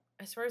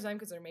 As far as I'm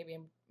concerned, maybe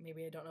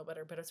I don't know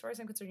better, but as far as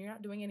I'm concerned, you're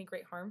not doing any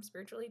great harm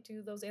spiritually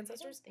to those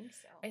ancestors. I don't think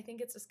so. I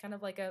think it's just kind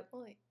of like a.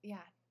 Well, yeah.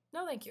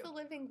 No, thank you. It's the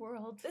living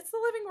world. It's the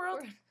living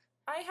world.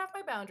 I have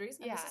my boundaries,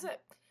 and this is it.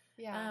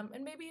 Yeah.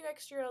 And maybe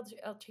next year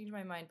I'll change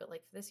my mind, but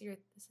like for this year,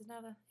 this is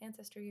not an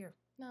ancestor year.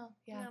 No.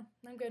 Yeah.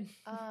 No, I'm good.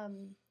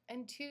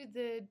 And two,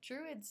 the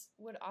Druids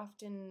would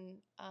often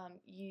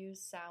use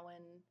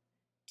Samhain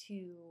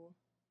to,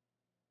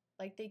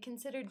 like, they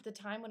considered the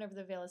time whenever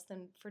the veil is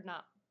thin for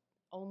not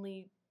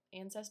only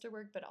ancestor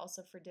work but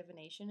also for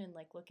divination and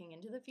like looking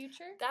into the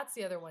future. That's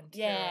the other one too.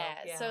 Yeah.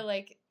 So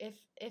like if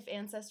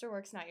ancestor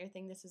work's not your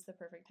thing, this is the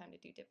perfect time to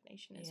do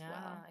divination as well.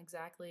 Yeah,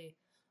 exactly.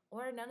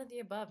 Or none of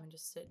the above and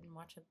just sit and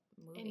watch a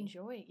movie.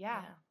 Enjoy,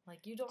 yeah.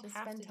 Like you don't just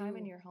have spend to time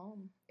in your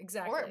home.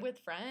 Exactly. Or with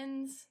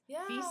friends.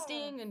 Yeah.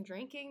 Feasting and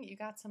drinking. You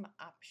got some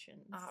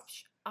options.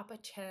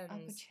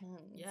 Options.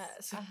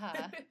 Yes.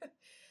 Uh-huh.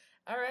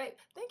 All right.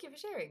 Thank you for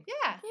sharing.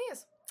 Yeah.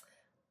 Yes.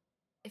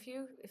 If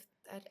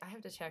I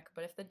have to check,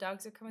 but if the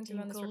dogs are coming through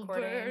on this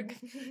recording,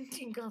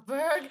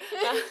 Dinkelberg,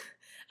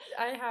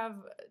 I have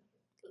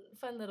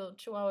fun little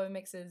Chihuahua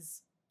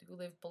mixes who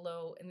live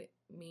below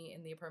me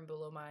in the apartment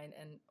below mine,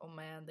 and oh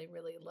man, they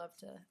really love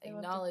to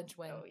acknowledge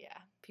when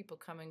people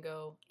come and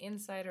go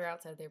inside or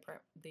outside their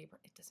apartment.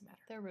 It doesn't matter.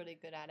 They're really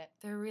good at it.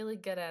 They're really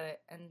good at it,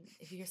 and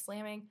if you're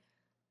slamming,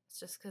 it's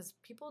just because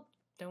people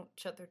don't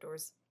shut their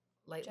doors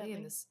lightly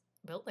in this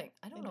building.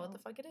 I don't know what the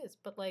fuck it is,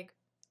 but like,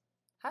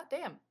 hot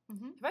damn.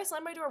 Mm-hmm. If I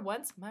slammed my door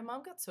once, my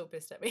mom got so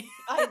pissed at me.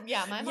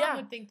 My mom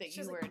would think that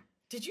you were.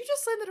 Did you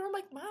just slam the door? I'm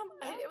like, Mom,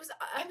 it was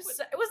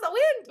the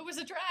wind. It was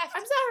a draft.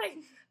 I'm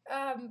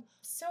sorry.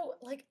 So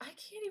like, I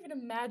can't even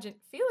imagine.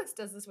 Felix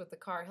does this with the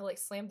car. He'll like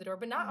slam the door,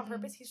 but not on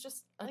purpose. He's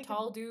just a like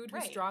tall dude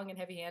who's strong and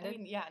heavy-handed. I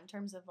mean, yeah, in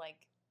terms of like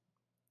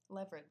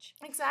leverage.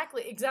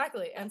 Exactly.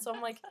 And so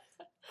I'm like,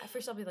 at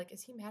first I'll be like,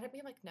 is he mad at me?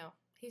 I'm like, no.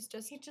 He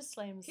just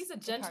slams. He's a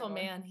gentle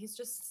man. He's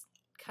just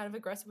kind of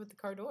aggressive with the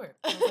car door.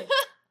 And I was like,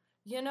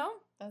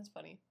 that's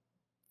funny.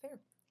 Fair.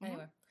 Mm-hmm.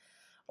 Anyway,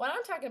 what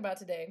I'm talking about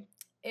today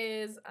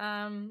is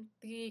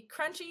the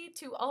crunchy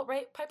to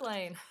alt-right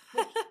pipeline.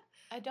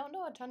 I don't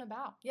know a ton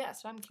about.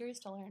 Yes. So I'm curious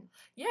to learn.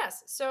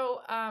 Yes.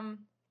 So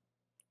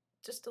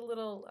just a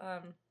little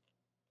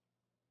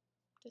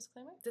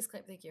disclaimer?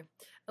 Thank you.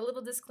 A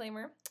little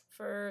disclaimer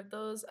for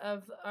those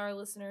of our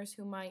listeners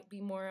who might be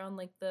more on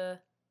like the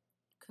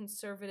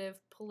conservative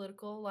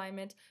political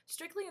alignment.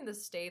 Strictly in the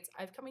States,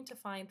 I've come to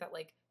find that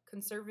like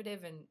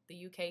conservative in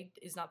the UK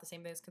is not the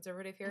same thing as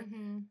conservative here.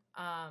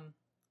 Mm-hmm.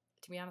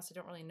 To be honest, I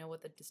don't really know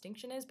what the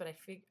distinction is, but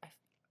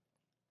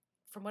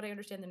from what I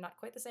understand, they're not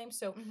quite the same.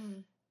 So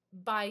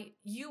by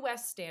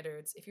U.S.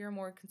 standards, if you're a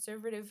more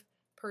conservative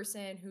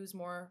person who's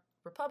more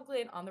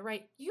Republican on the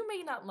right, you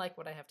may not like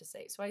what I have to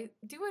say. So I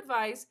do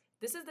advise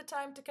this is the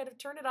time to kind of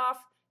turn it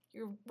off.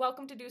 You're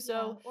welcome to do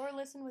so. Yeah, or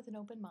listen with an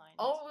open mind.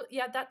 Oh,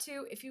 yeah, that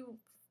too. If you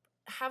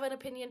have an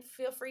opinion,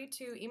 feel free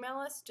to email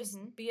us. Just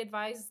be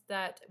advised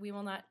that we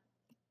will not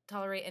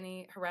tolerate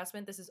any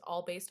harassment. This is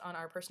all based on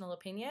our personal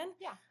opinion.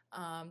 Yeah.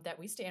 That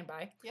we stand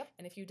by. Yep.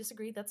 And if you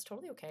disagree, that's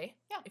totally okay.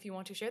 Yeah. If you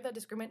want to share that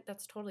disagreement,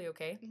 that's totally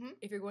okay. Mm-hmm.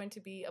 If you're going to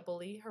be a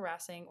bully,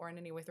 harassing, or in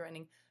any way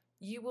threatening,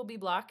 you will be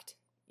blocked.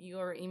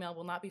 Your email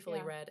will not be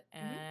fully read,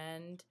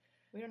 and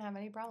we don't have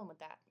any problem with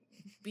that.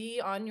 Be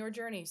on your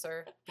journey,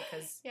 sir,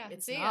 because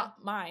it's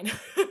not mine.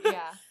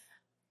 Yeah.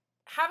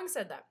 Having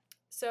said that,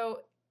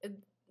 so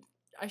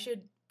I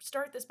should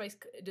start this by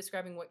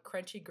describing what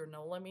crunchy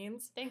granola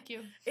means. Thank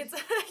you. It's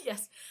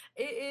yes,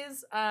 it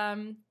is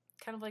kind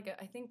of like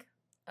I think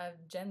a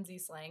Gen Z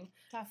slang.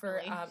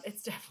 Definitely. For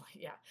it's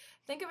definitely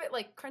Think of it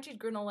like crunchy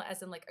granola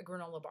as in like a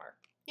granola bar.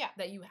 Yeah.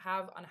 That you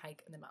have on a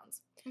hike in the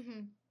mountains.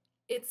 Mm-hmm.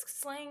 It's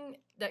slang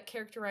that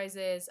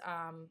characterizes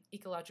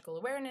ecological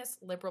awareness,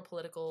 liberal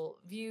political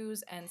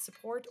views, and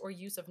support or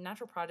use of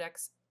natural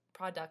products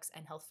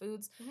and health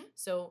foods. Mm-hmm.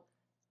 So,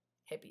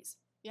 hippies.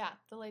 Yeah,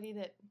 the lady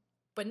that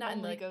but not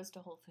only in like, goes to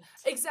Whole Foods.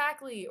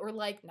 Exactly, or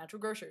like natural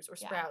grocers or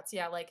Sprouts.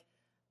 Yeah, like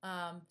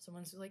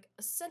someone's like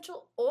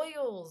essential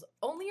oils,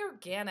 only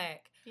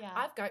organic. Yeah,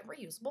 I've got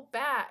reusable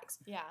bags.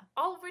 Yeah,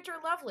 all of which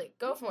are lovely.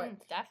 Go for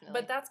it. Definitely.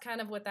 But that's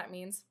kind of what that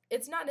means.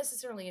 It's not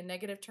necessarily a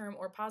negative term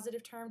or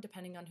positive term,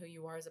 depending on who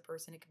you are as a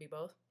person. It could be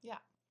both. Yeah.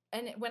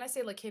 And when I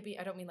say like hippie,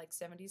 I don't mean like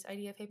 70s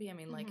idea of hippie. I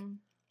mean like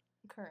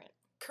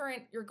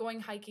current. You're going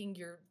hiking.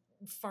 You're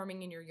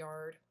farming in your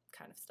yard,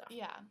 kind of stuff.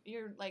 Yeah,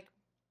 you're like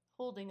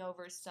holding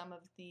over some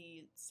of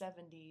the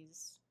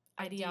 70s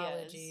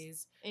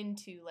ideologies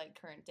into like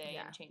current day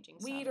and changing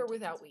some. Weed or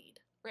without weed.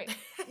 Right.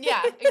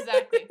 Yeah,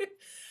 exactly.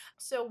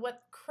 So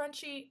what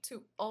crunchy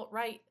to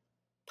alt-right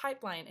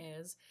pipeline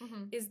is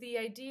the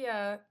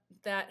idea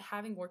that,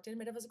 having worked in a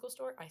metaphysical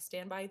store, I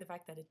stand by the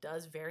fact that it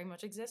does very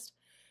much exist.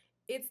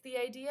 It's the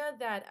idea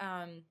that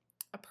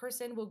a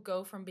person will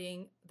go from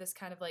being this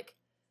kind of like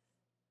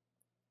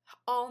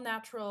all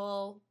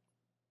natural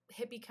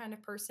hippie kind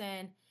of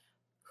person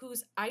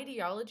whose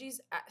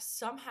ideologies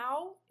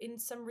somehow in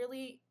some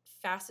really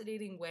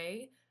fascinating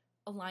way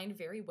align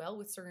very well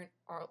with certain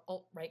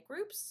alt-right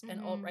groups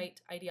and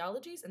alt-right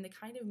ideologies, and they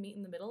kind of meet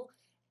in the middle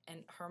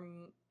and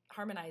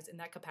harmonize in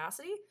that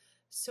capacity.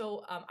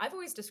 So I've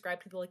always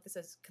described people like this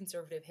as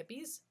conservative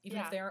hippies, even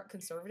if they aren't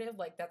conservative.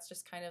 Like, that's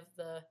just kind of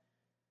the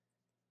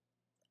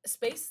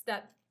space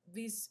that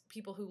these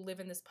people who live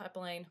in this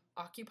pipeline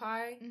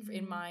occupy,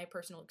 in my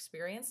personal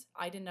experience.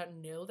 I did not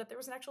know that there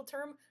was an actual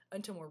term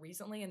until more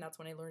recently, and that's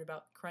when I learned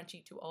about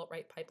crunchy to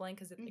alt-right pipeline,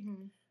 because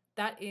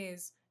that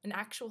is an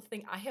actual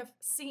thing I have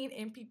seen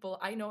in people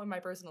I know in my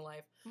personal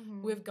life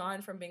who have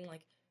gone from being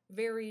like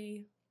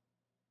very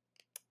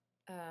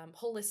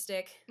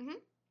holistic,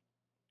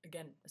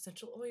 again,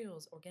 essential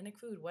oils, organic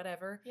food,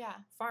 whatever,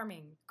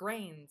 farming,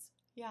 grains,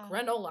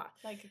 granola,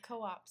 like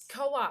co-ops.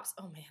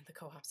 Oh man, the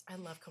co-ops. I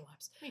love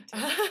co-ops. Me too.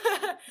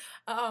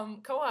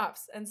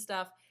 Co-ops and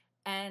stuff,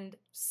 and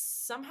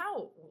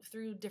somehow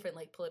through different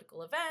like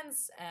political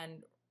events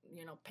and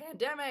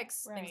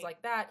pandemics, things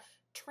like that,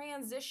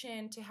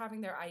 transition to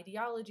having their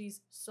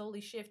ideologies slowly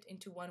shift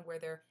into one where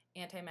they're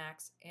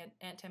anti-mask,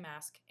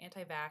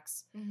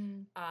 anti-vax,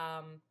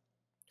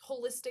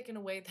 holistic in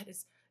a way that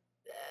is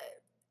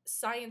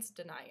science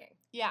denying.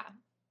 Yeah.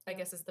 I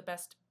guess is the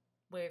best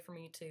way for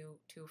me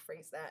to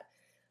phrase that.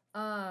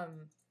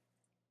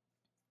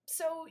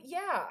 So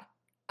yeah,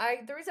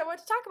 the reason I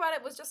wanted to talk about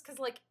it was just because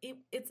like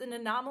it's an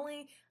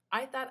anomaly.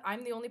 I thought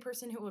I'm the only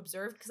person who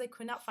observed, because I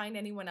could not find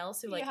anyone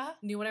else who like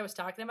knew what I was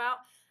talking about.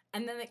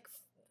 And then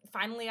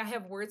finally I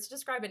have words to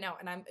describe it now,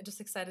 and I'm just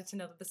excited to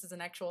know that this is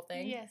an actual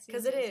thing. Yes,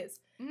 because it is.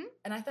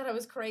 And I thought I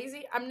was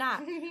crazy. I'm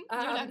not. You're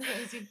not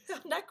crazy.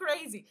 I'm not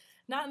crazy.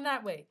 Not in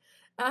that way.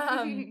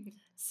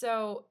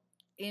 So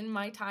in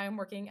my time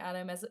working at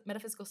a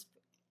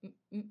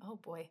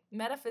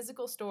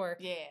metaphysical store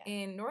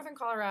in northern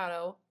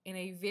Colorado, in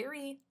a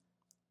very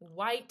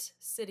white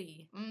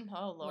city.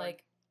 Oh Lord.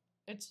 Like,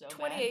 it's so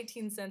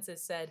 2018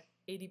 census said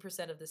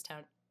 80% of this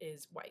town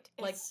is white.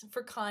 Like,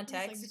 for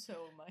context, it's like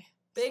so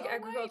big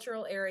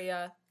agricultural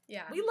area.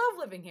 Yeah. We love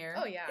living here.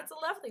 Oh yeah. It's a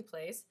lovely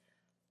place,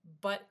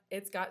 but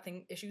it's got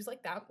issues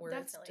like that where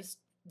it's just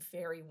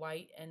very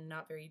white and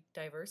not very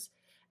diverse.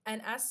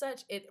 And as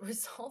such, it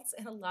results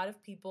in a lot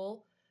of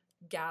people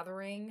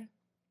gathering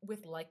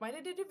with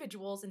like-minded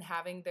individuals and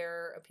having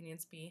their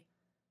opinions be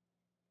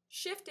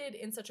shifted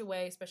in such a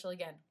way, especially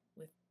again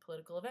with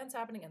political events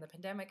happening and the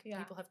pandemic,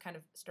 people have kind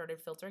of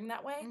started filtering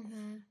that way.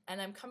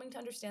 And I'm coming to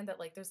understand that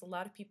like there's a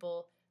lot of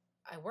people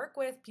I work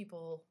with,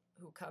 people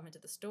who come into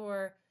the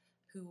store,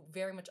 who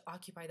very much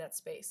occupy that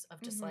space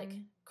of just like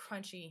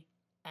crunchy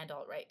and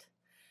alt-right.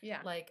 Yeah.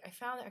 Like, I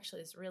found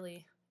actually this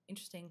really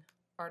interesting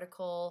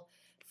article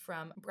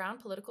from Brown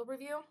Political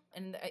Review,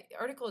 and the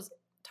article is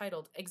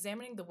titled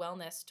 "Examining the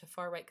Wellness to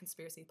Far-Right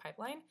Conspiracy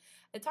Pipeline."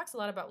 It talks a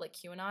lot about like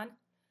QAnon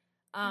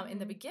in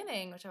the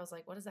beginning, which I was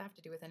like, what does that have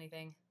to do with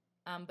anything?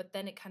 But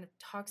then it kind of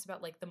talks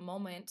about like the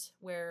moment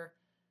where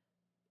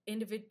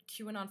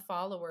QAnon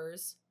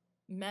followers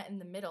met in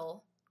the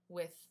middle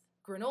with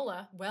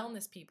granola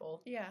wellness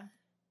people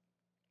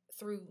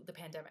through the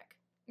pandemic.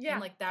 Yeah.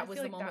 And like that was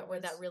the moment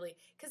where that really,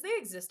 because they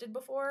existed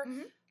before.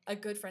 A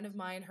good friend of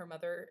mine, her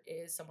mother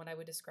is someone I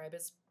would describe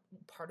as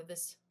part of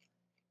this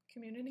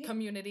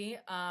community.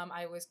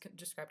 I always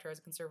described her as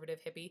a conservative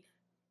hippie.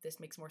 This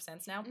makes more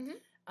sense now.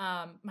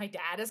 My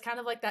dad is kind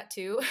of like that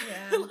too.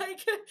 Yeah.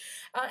 Like,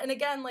 and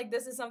again, like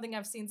this is something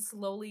I've seen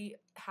slowly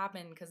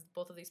happen because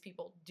both of these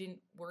people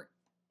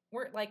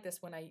weren't like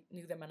this when I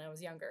knew them when I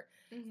was younger.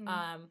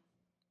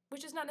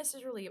 Which is not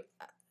necessarily,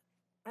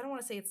 I don't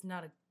want to say it's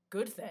not a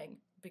good thing,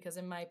 because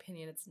in my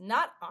opinion it's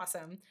not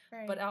awesome,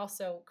 but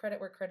also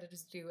credit where credit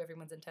is due.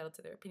 Everyone's entitled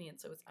to their opinion,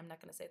 so I'm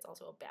not going to say it's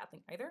also a bad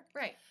thing either.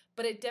 Right.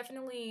 But it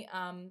definitely,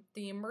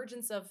 the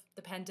emergence of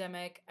the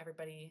pandemic,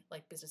 everybody,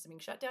 like business being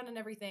shut down and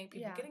everything,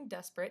 people getting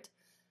desperate,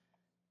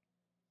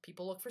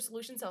 people look for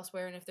solutions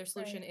elsewhere, and if their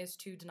solution is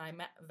to deny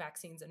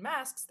vaccines and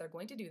masks, they're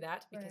going to do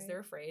that because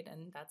they're afraid,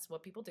 and that's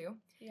what people do.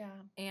 Yeah.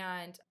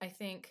 And I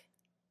think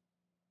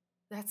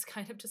that's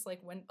kind of just like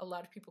when a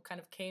lot of people kind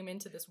of came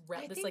into this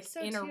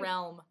inner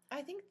realm.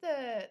 I think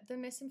the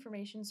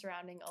misinformation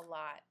surrounding a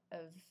lot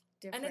of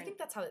different... And I think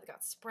that's how it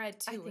got spread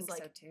too. I think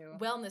like so too.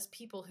 Wellness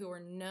people who are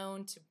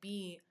known to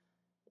be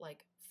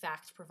like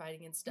fact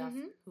providing and stuff,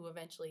 who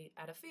eventually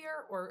out of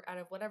fear or out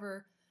of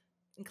whatever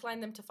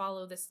inclined them to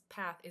follow this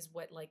path is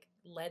what like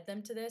led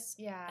them to this.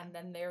 Yeah. And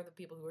then they're the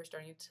people who are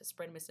starting to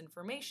spread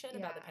misinformation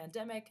about the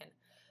pandemic and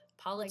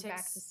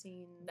politics.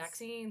 Like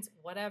vaccines,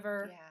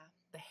 whatever. Yeah.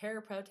 The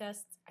hair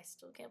protests, I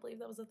still can't believe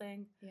that was a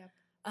thing. Yep.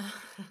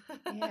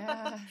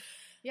 Yeah.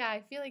 Yeah,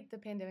 I feel like the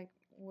pandemic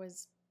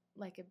was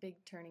like a big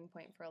turning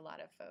point for a lot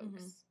of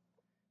folks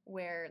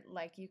where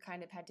like you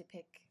kind of had to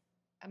pick,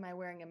 am I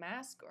wearing a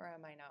mask or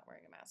am I not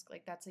wearing a mask?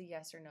 Like that's a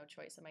yes or no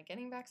choice. Am I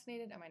getting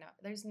vaccinated? Am I not?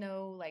 There's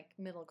no like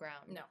middle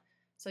ground. No.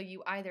 So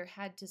you either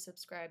had to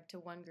subscribe to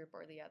one group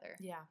or the other.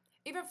 Yeah.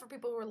 Even for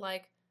people who are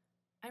like,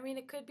 I mean,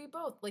 it could be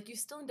both. Like you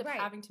still end up Right.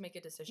 having to make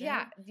a decision.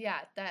 Yeah.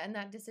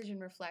 That decision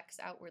reflects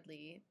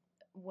outwardly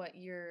what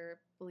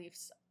your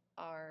beliefs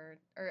are,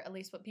 or at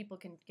least what people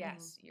can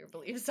guess your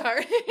beliefs are.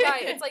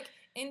 Right. It's like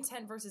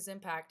intent versus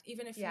impact.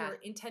 Even if Yeah. your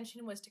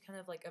intention was to kind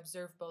of like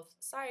observe both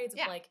sides of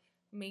Yeah. like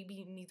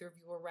maybe neither of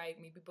you were right,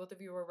 maybe both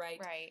of you were right.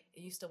 Right.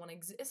 You still want to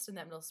exist in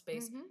that middle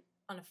space. Mhm.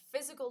 On a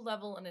physical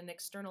level and an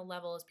external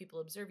level, as people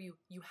observe you,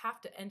 you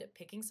have to end up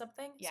picking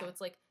something. Yeah. So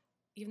it's like,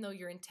 even though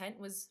your intent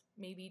was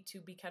maybe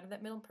to be kind of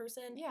that middle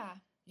person, Yeah.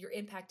 your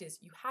impact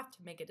is you have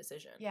to make a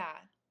decision. Yeah.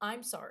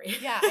 I'm sorry.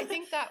 Yeah, I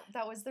think that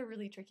was the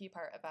really tricky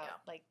part about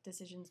like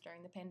decisions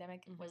during the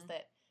pandemic was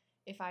that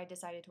if I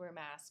decided to wear a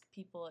mask,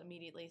 people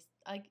immediately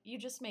like you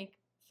just make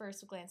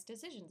first glance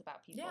decisions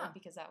about people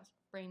because that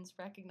brains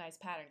recognize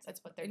patterns.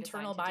 That's what they're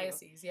internal designed to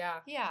biases. do. Yeah.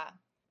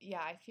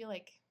 Yeah. I feel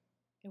like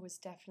it was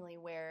definitely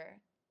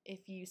where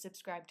if you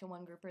subscribe to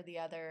one group or the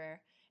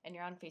other and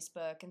you're on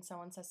Facebook and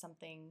someone says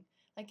something,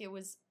 like it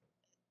was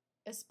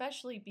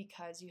especially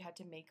because you had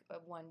to make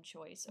one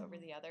choice over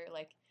the other,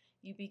 like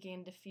you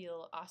began to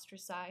feel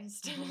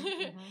ostracized,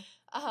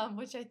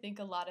 which I think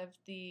a lot of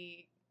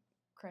the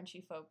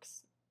crunchy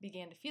folks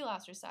began to feel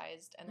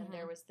ostracized. And then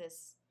there was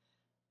this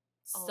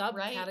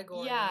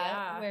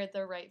subcategory, where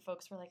the right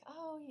folks were like,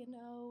 oh, you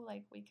know,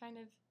 like we kind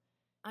of,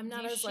 I'm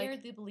not you as shared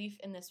like the belief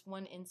in this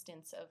one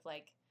instance of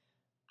like,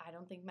 I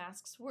don't think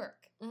masks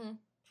work.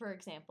 For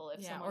example,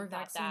 if someone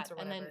thought that,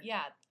 and then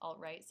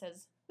alt-right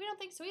says, we don't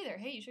think so either.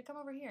 Hey, you should come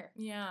over here.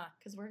 Yeah.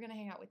 Because we're going to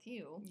hang out with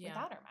you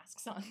without our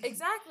masks on.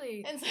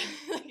 Exactly. And so,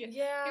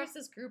 here's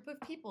this group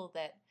of people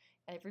that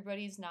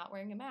everybody's not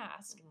wearing a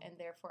mask, and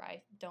therefore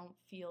I don't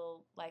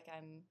feel like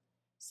I'm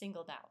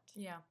singled out.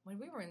 Yeah. When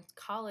we were in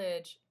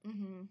college,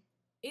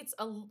 it's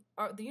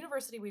the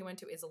university we went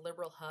to is a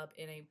liberal hub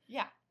in a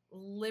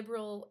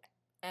liberal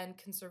and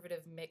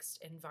conservative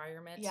mixed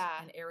environment,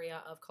 an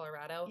area of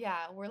Colorado.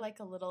 Yeah, we're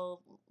like a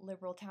little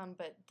liberal town,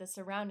 but the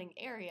surrounding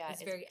area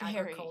is very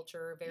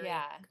agriculture, very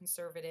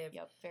conservative.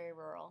 Yep, very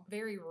rural.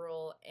 Very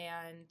rural.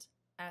 And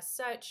as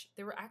such,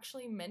 there were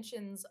actually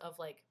mentions of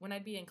like when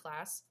I'd be in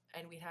class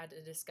and we had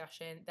a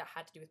discussion that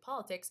had to do with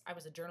politics. I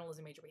was a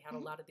journalism major. We had a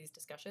lot of these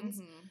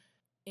discussions.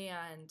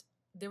 And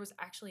there was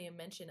actually a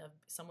mention of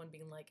someone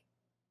being like,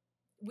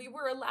 we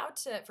were allowed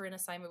to, for an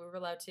assignment, we were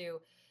allowed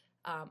to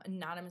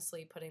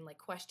anonymously put in like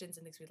questions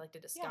and things we'd like to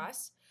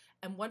discuss.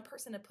 And one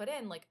person had put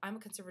in like, I'm a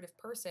conservative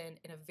person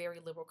in a very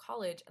liberal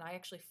college and I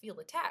actually feel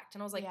attacked.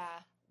 And I was like,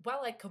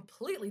 while I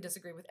completely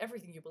disagree with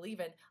everything you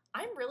believe in,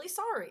 I'm really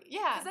sorry.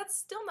 Yeah. Because that's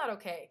still not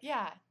okay.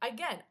 Yeah.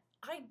 Again,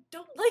 I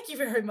don't like you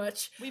very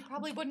much. We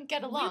probably wouldn't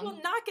get along. We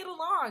will not get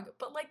along.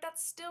 But like,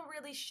 that's still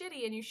really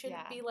shitty and you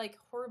shouldn't be like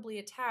horribly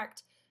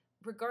attacked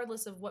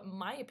regardless of what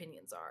my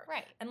opinions are.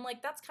 Right. And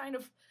like, that's kind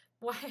of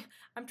why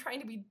I'm trying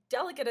to be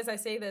delicate as I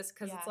say this,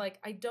 because it's like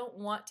I don't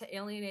want to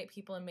alienate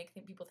people and make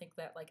people think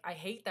that like I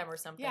hate them or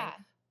something. Yeah.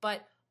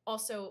 But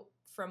also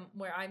from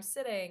where I'm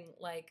sitting,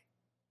 like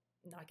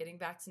not getting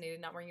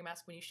vaccinated, not wearing a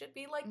mask when you should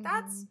be, like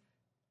that's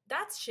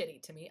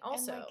shitty to me.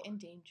 Also, and like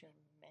endangerment.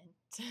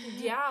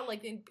 Yeah,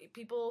 like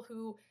people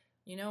who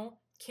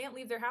can't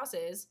leave their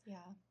houses. Yeah.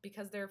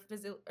 Because they're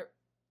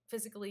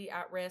physically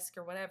at risk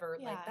or whatever.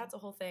 Yeah. Like that's a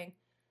whole thing.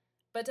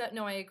 But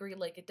no, I agree.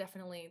 Like it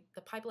definitely,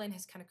 the pipeline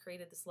has kind of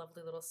created this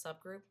lovely little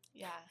subgroup.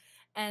 Yeah.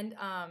 And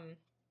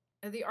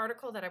the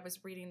article that I was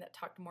reading that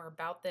talked more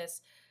about this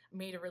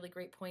made a really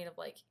great point of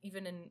like,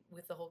 even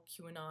with the whole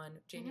QAnon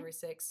January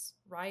 6th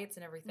riots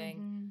and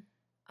everything,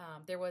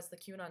 there was the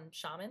QAnon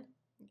shaman.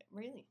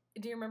 Really?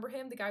 Do you remember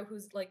him? The guy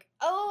who's like,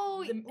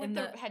 with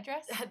the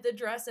headdress? Had the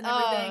dress and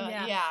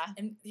everything. Yeah.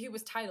 And he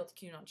was titled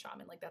QAnon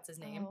shaman. Like that's his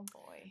name. Oh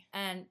boy.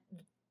 And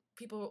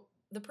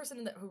the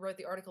person who wrote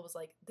the article was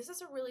like, this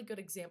is a really good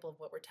example of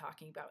what we're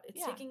talking about.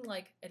 It's taking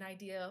like an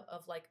idea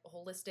of like a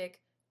holistic,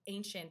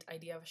 ancient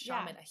idea of a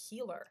shaman, a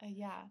healer,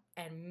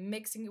 and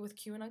mixing it with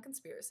QAnon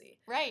conspiracy.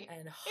 Right.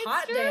 And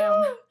hot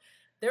damn,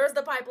 there's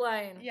the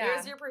pipeline. Yeah.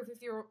 There's your proof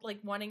if you're like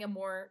wanting a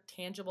more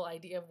tangible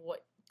idea of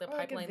what the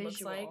pipeline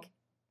looks like.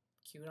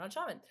 QAnon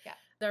shaman. Yeah.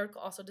 The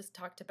article also just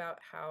talked about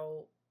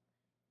how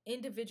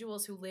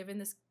individuals who live in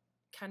this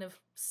kind of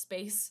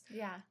space,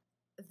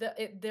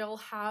 they'll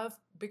have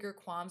bigger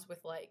qualms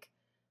with like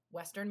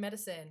Western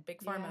medicine, big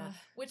pharma,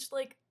 which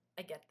like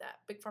I get that.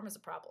 Big pharma's a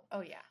problem. Oh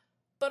yeah.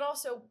 But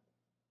also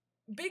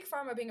big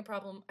pharma being a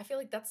problem, I feel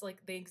like that's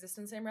like they exist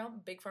in the same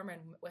realm. Big pharma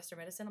and Western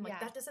medicine. I'm like,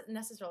 that doesn't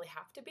necessarily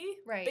have to be.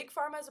 Right. Big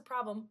pharma is a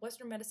problem.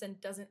 Western medicine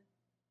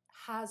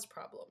has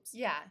problems.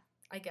 Yeah.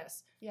 I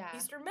guess. Yeah.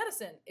 Eastern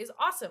medicine is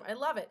awesome. I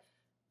love it.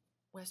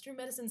 Western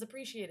medicine's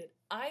appreciated.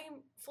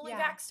 I'm fully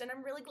vaxxed and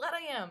I'm really glad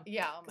I am.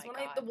 Yeah, oh my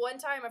God. The one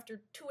time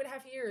after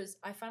 2.5 years,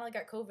 I finally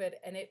got COVID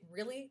and it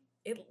really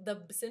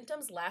the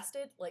symptoms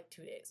lasted like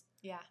 2 days.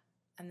 Yeah.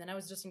 And then I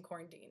was just in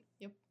quarantine.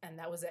 Yep. And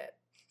that was it.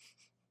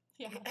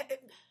 Yeah.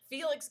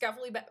 Felix got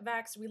fully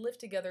vaxxed. We lived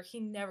together. He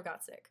never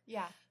got sick.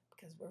 Yeah.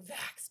 Because we're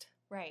vaxxed.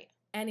 Right.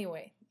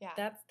 Anyway,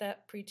 yeah.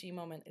 That preachy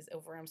moment is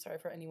over. I'm sorry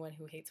for anyone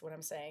who hates what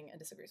I'm saying and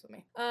disagrees with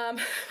me.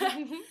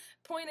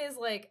 Point is,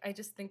 like, I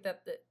just think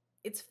that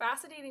it's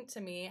fascinating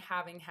to me,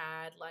 having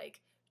had, like,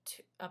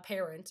 a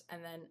parent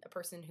and then a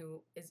person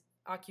who is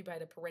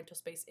occupied a parental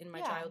space in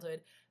my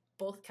childhood,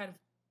 both kind of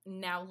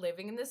now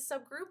living in this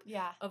subgroup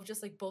of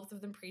just, like, both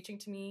of them preaching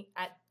to me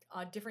at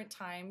different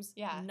times,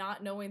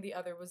 not knowing the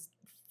other was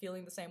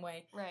feeling the same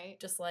way. Right.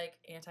 Just like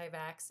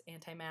anti-vax,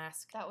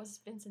 anti-mask. That was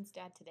Vincent's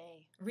dad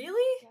today.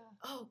 Really? Yeah.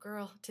 Oh,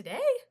 girl.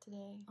 Today?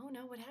 Today. Oh,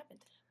 no. What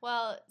happened?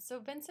 Well, so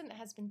Vincent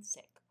has been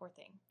sick, poor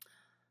thing.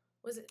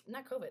 Was it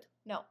not COVID?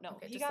 No.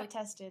 Okay, he got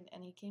tested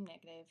and he came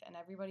negative, and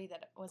everybody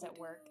that was at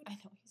work, I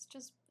know, he's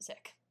just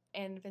sick.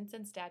 And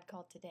Vincent's dad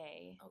called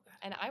today. Oh, God.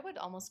 And I would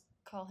almost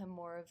call him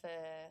more of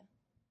a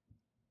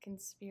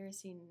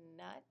conspiracy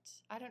nut.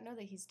 I don't know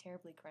that he's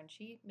terribly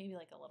crunchy. Maybe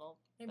like a little.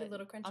 Maybe a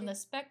little crunchy. On the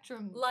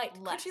spectrum, light.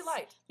 Less. Crunchy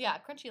light. Yeah,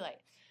 crunchy light.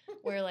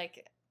 Where,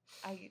 like,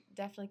 I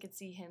definitely could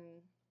see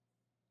him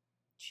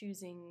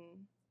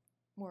choosing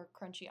more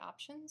crunchy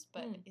options,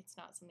 but it's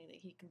not something that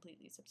he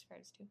completely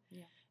subscribes to.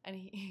 Yeah. And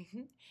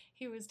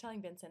he was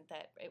telling Vincent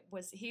that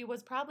he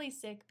was probably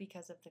sick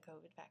because of the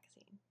COVID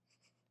vaccine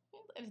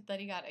that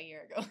he got a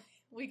year ago.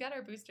 We got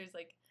our boosters,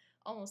 like,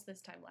 almost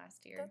this time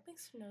last year. That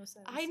makes no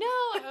sense. I know.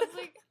 I was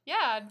like,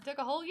 yeah, it took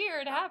a whole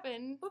year to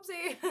happen.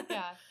 Whoopsie.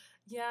 Yeah.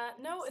 Yeah.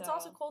 No, it's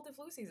also cold and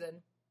flu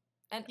season.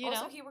 And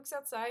also he works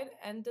outside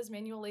and does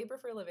manual labor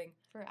for a living.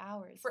 For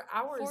hours.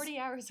 40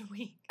 hours a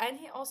week. And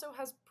he also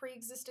has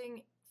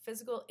pre-existing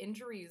physical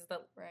injuries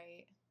that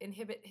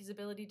inhibit his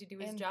ability to do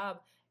his job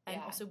and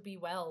also be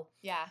well.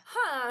 Yeah.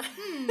 Huh.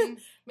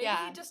 Maybe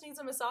he just needs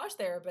a massage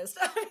therapist.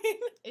 I mean,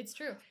 it's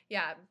true.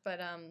 Yeah. But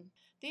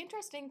the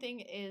interesting thing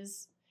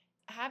is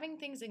having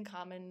things in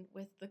common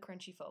with the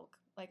crunchy folk.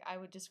 Like, I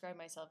would describe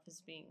myself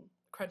as being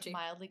crunchy.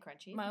 Mildly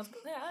crunchy.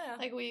 Yeah.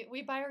 Like,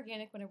 we buy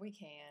organic whenever we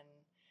can.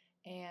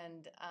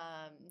 And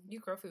you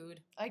grow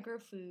food. I grow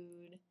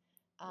food.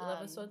 We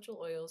love essential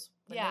oils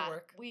when they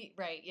work.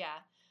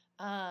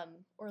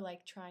 Or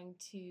like trying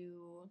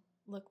to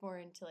look more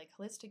into like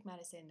holistic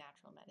medicine,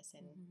 natural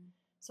medicine.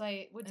 So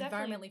I would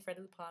definitely environmentally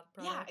friendly products.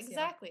 Yeah,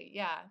 exactly.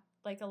 Yeah.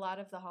 Like, a lot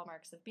of the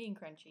hallmarks of being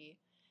crunchy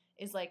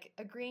is like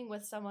agreeing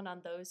with someone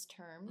on those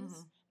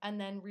terms and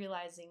then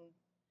realizing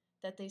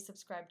that they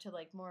subscribe to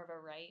like more of a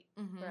right,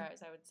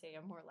 whereas I would say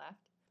I'm more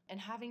left, and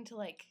having to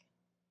like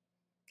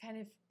kind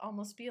of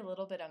almost be a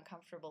little bit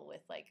uncomfortable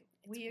with like,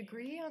 we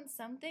agree on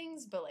some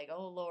things, but like,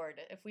 oh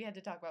Lord, if we had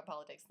to talk about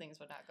politics, things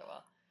would not go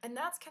well. And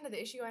that's kind of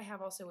the issue I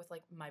have also with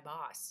like my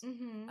boss.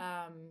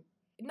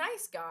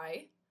 Nice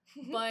guy,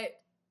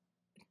 but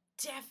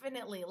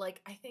definitely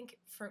like, I think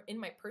in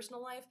my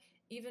personal life,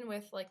 even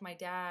with like my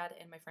dad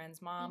and my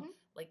friend's mom,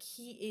 like,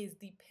 he is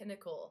the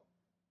pinnacle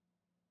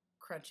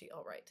crunchy,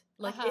 all right.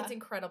 Like, it's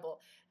incredible.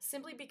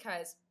 Simply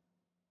because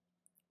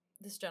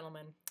this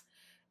gentleman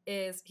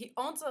he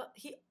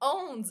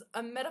owns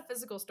a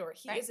metaphysical store.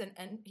 He is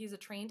he's a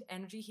trained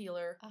energy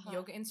healer,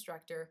 yoga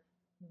instructor,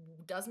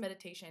 does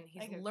meditation.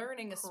 He's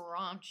learning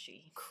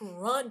crunchy.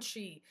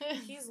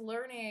 He's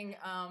learning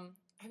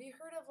have you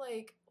heard of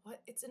like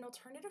it's an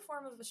alternative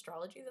form of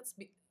astrology that's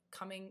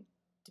coming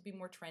to be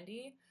more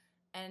trendy,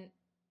 and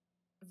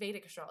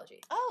Vedic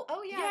astrology.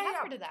 Oh yeah, I have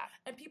heard of that.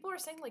 And people are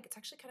saying like it's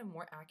actually kind of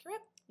more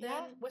accurate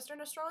than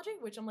Western astrology,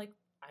 which I'm like,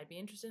 I'd be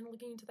interested in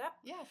looking into that.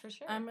 Yeah, for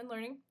sure. And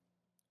learning.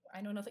 I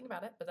know nothing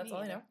about it, but that's all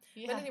I know.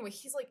 Yeah. But anyway,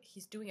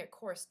 he's doing a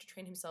course to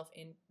train himself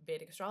in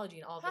Vedic astrology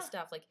and all of this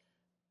stuff. Like,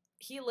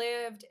 he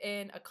lived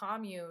in a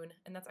commune,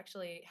 and that's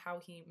actually how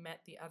he met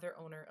the other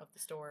owner of the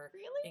store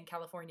in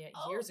California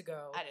years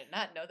ago. I did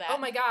not know that. Oh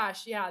my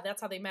gosh, yeah,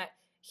 that's how they met.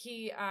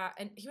 He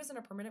wasn't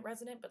a permanent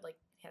resident, but like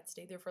he had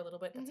stayed there for a little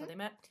bit. That's how they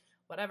met.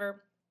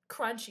 Whatever.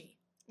 Crunchy.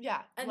 Yeah.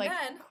 And like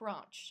then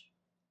crunch.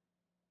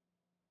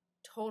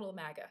 Total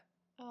MAGA.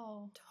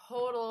 Oh.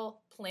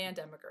 Total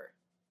plandemiker.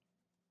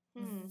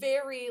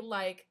 Very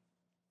like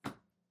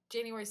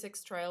January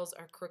 6th trials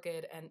are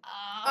crooked and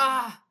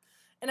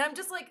and I'm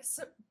just like,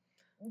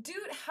 dude,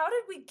 how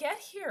did we get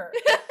here?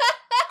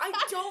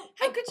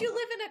 How could you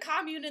live in a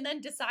commune and then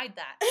decide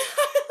that?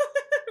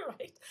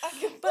 Right.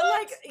 But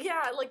like,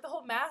 yeah, like the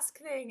whole mask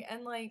thing,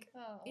 and like,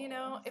 you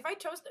know, if I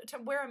chose to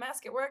wear a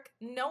mask at work,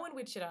 no one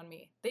would shit on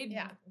me. They'd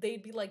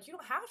be like, you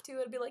don't have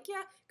to. I'd be like,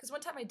 yeah, because one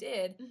time I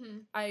did.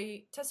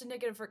 I tested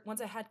negative once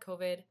I had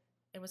COVID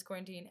and was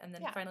quarantined, and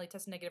then finally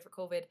tested negative for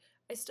COVID.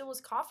 I still was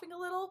coughing a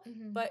little,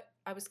 but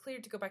I was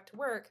cleared to go back to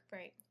work,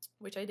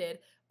 which I did.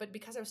 But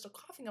because I was still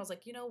coughing, I was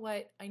like, you know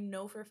what? I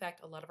know for a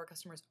fact a lot of our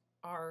customers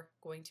are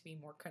going to be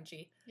more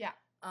crunchy. Yeah.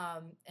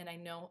 And I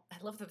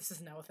love that this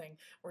is now a thing.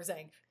 We're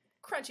saying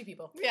crunchy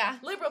people. Yeah.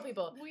 Liberal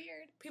people.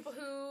 Weird. People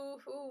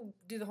who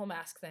do the whole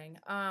mask thing.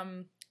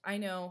 I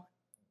know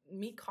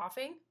me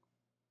coughing,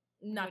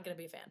 not going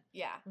to be a fan.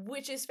 Yeah.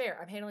 Which is fair.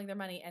 I'm handling their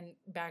money and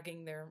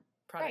bagging their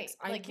products.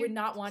 Right. Like, I would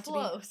not want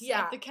close to be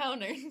at the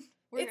counter.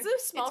 It's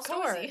a small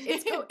store. Cozy.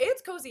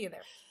 It's cozy in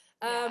there.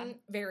 Yeah.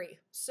 Very.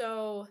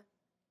 So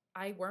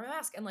I wear my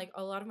mask, and like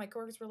a lot of my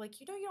coworkers were like,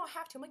 you don't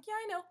have to. I'm like, yeah,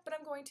 I know, but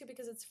I'm going to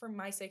because it's for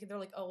my sake. And they're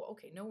like, oh,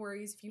 okay, no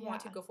worries. If you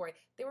want to, go for it.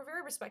 They were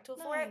very respectful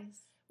for it,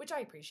 which I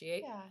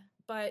appreciate. Yeah.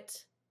 But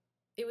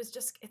it was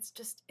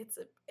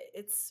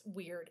it's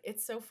weird.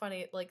 It's so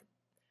funny. Like,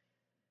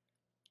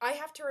 I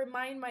have to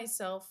remind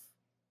myself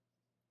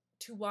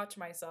to watch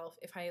myself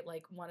if I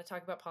like want to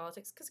talk about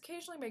politics, because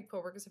occasionally my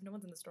coworkers, if no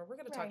one's in the store, we're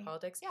going to talk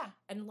politics. Yeah.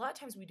 And a lot of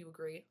times we do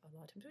agree, a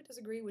lot of times we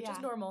disagree, which is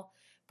normal.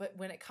 But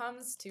when it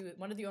comes to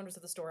one of the owners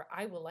of the store,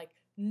 I will like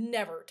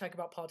never talk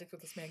about politics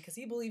with this man because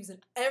he believes in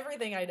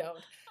everything I don't.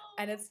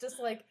 And it's just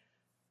like,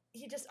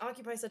 he just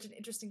occupies such an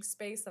interesting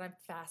space that I'm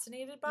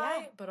fascinated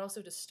by, but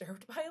also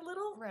disturbed by a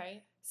little.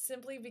 Right.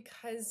 Simply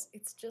because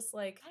it's just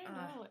like, I don't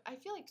know. I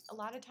feel like a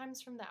lot of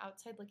times from the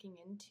outside looking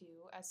into,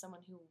 as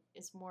someone who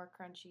is more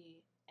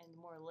crunchy and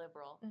more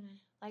liberal,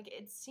 like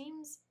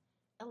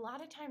a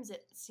lot of times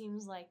it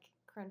seems like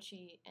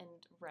crunchy and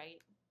right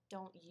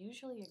don't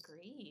usually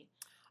agree.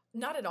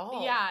 Not at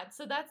all. Yeah,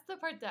 so that's the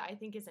part that I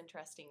think is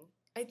interesting.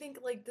 I think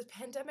like the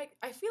pandemic,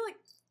 I feel like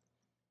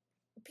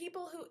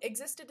people who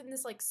existed in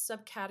this like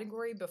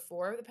subcategory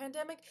before the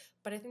pandemic,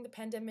 but I think the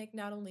pandemic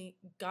not only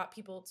got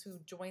people to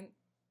join,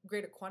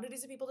 greater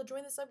quantities of people to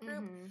join the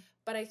subgroup,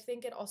 but I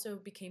think it also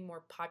became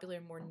more popular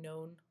and more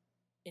known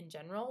in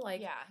general.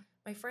 Like,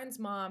 my friend's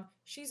mom,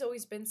 she's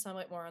always been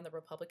somewhat more on the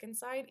Republican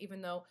side,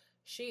 even though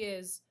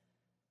she's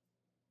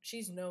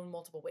known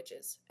multiple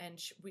witches, and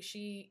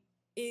she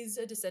is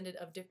a descendant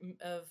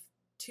of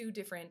two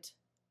different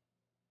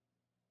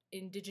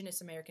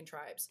indigenous American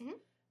tribes,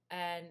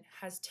 and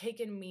has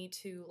taken me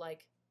to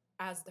like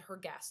as her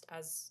guest,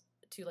 as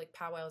to like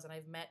powwows, and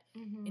I've met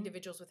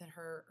individuals within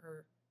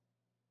her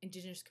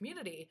indigenous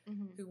community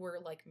who were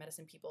like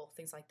medicine people,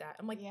 things like that.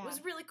 I'm like, it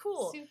was really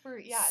cool.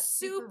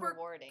 Super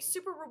rewarding.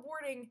 Super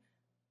rewarding.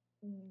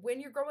 When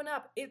you're growing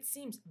up, it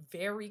seems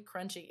very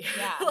crunchy.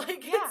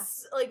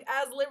 It's like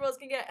as liberal as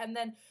can get. And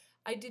then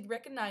I did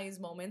recognize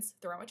moments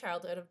throughout my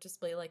childhood of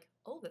just like,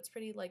 oh, that's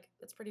pretty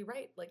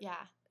right. Like,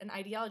 an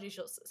ideology,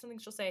 something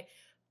she'll say.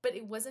 But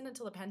it wasn't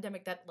until the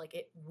pandemic that like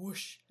it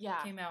whoosh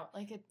came out.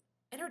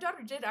 And her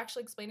daughter did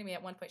actually explain to me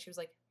at one point, she was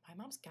like, my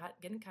mom's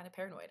getting kind of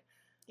paranoid.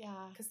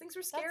 Yeah. Because things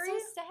were scary.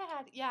 That's so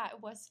sad. Yeah,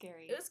 it was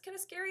scary. It was kind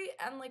of scary.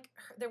 And like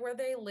where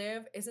they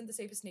live isn't the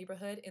safest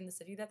neighborhood in the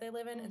city that they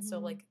live in. And so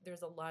like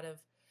there's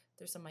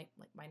some like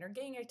minor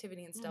gang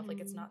activity and stuff. Like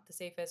it's not the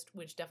safest,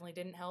 which definitely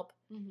didn't help.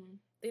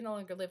 They no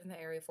longer live in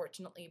the area,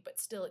 fortunately. But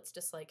still, it's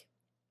just like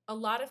a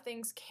lot of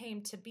things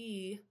came to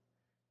be.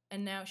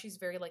 And now she's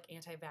very like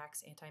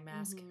anti-vax,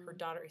 anti-mask. Her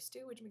daughter is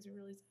too, which makes me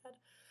really sad.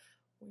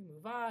 We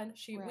move on.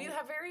 We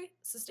have very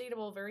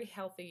sustainable, very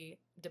healthy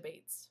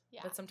debates.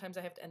 Yeah. But sometimes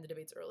I have to end the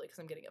debates early because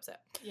I'm getting upset.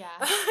 Yeah.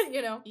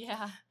 You know?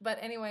 Yeah. But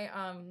anyway,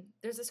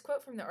 there's this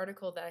quote from the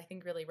article that I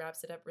think really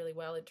wraps it up really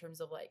well in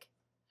terms of like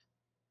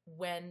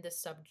when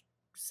this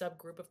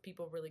subgroup of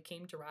people really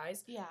came to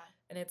rise. Yeah.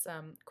 And it's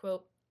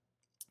quote,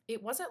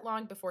 "It wasn't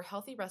long before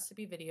healthy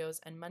recipe videos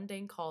and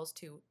mundane calls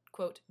to,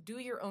 quote, do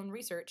your own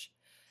research,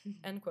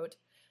 end quote,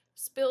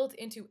 spilled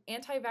into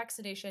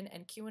anti-vaccination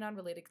and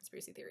QAnon-related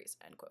conspiracy theories,"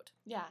 end quote.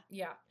 Yeah.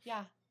 Yeah.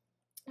 Yeah.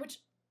 Which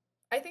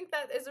I think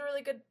that is a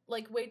really good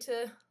like way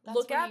to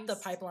look at the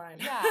pipeline.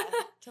 Yeah.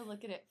 To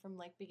look at it from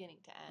like beginning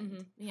to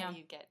end. How do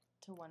you get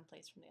to one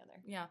place from the other?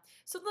 Yeah.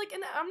 So like,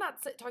 and I'm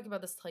not talking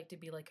about this like to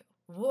be like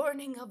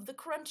warning of the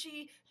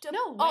crunchy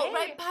no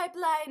alt-right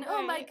pipeline. Right.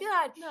 Oh my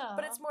God. No.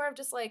 But it's more of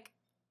just like,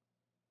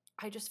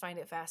 I just find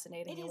it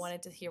fascinating. I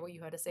wanted to hear what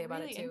you had to say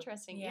about it too.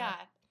 Interesting. Yeah.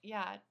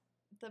 Yeah.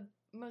 The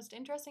most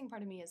interesting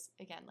part of me is,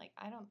 again, like,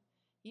 I don't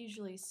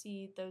usually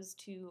see those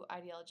two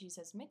ideologies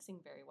as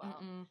mixing very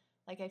well.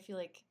 Like, I feel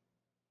like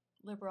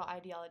liberal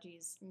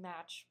ideologies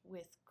match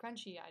with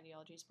crunchy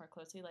ideologies more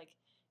closely, like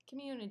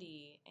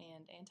community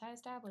and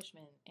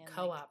anti-establishment and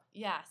co-op.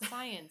 Like,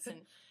 science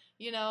and,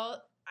 you know,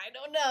 I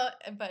don't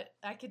know, but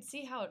I could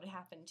see how it would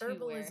happen too.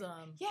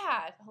 Herbalism.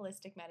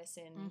 Holistic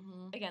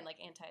medicine. Again, like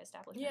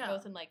anti-establishment,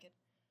 both in like,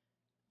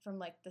 from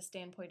like the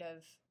standpoint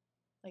of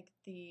like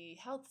the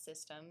health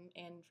system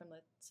and from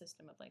the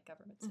system of like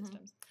government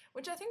systems.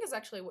 Which I think is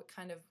actually what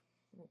kind of,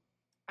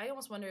 I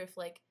almost wonder if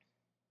like,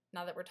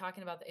 now that we're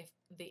talking about if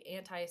the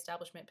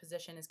anti-establishment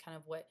position is kind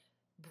of what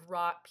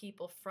brought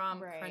people from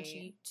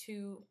crunchy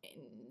to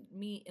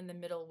meet in the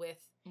middle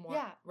with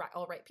more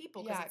alt-right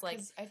people. Because it's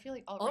like, I feel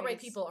like alt-right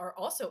people are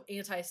also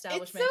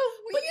anti-establishment. It's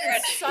so weird. But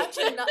it's such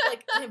a,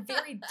 like, in a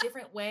very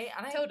different way.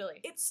 And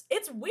it's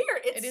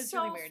weird. It is so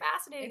really weird.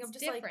 Fascinating. It's I'm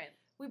just different. Like,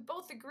 we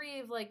both agree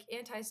of like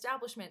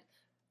anti-establishment.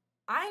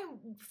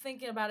 I'm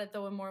thinking about it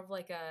though in more of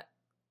like a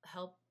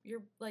help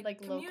your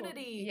like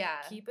community.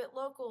 Local, keep it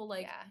local.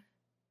 Like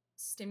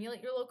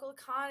stimulate your local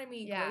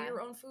economy. Grow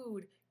your own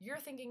food. You're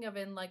thinking of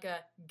in like a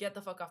get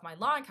the fuck off my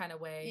lawn kind of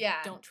way.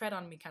 Yeah. Don't tread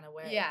on me kind of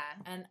way. Yeah.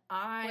 And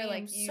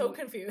I'm so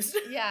confused.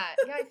 Yeah.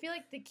 I feel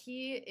like the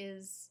key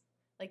is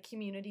like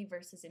community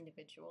versus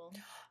individual.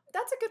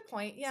 That's a good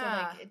point. Yeah. So,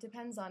 like, it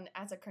depends on,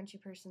 as a crunchy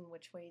person,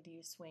 which way do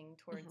you swing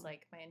towards,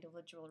 like, my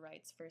individual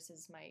rights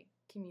versus my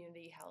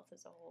community health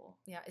as a whole?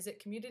 Yeah. Is it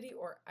community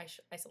or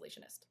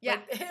isolationist? Yeah.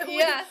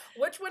 Like,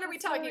 which one are we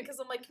talking? Because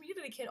I'm like,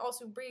 community can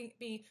also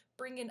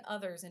bring in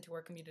others into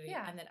our community.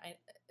 Yeah. And then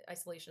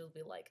isolation will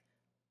be like,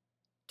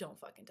 don't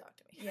fucking talk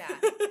to me.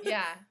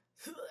 Yeah.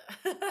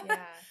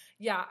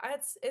 Yeah.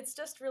 It's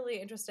just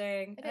really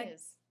interesting. It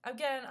is.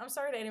 Again, I'm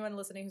sorry to anyone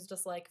listening who's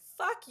just like,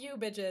 fuck you,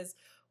 bitches.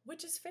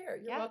 Which is fair.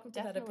 You're welcome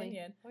to that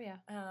opinion. Oh, yeah.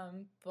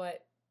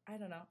 But I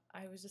don't know.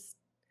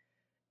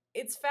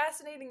 It's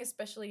fascinating,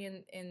 especially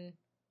in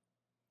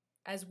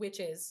as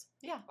witches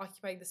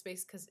occupying the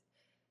space, because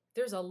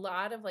there's a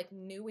lot of like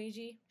new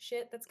agey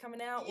shit that's coming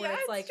out where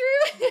it's like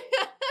true.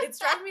 it's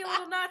driving me a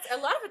little nuts. A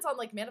lot of it's on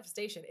like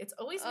manifestation. It's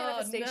always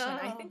manifestation. No.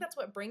 I think that's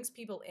what brings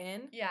people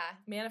in. Yeah.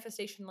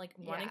 Manifestation, like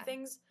wanting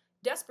things.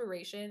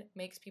 Desperation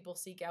makes people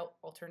seek out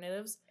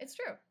alternatives. It's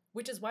true.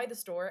 Which is why the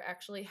store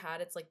actually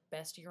had its like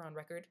best year on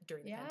record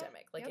during the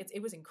pandemic. Like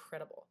it was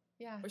incredible.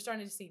 Yeah. We're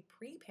starting to see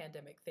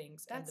pre-pandemic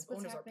things, That's and the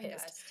owners are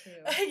pissed.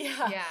 To us too.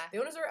 Yeah. The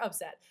owners are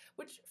upset,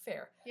 which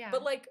fair. Yeah.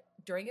 But like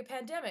during a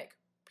pandemic,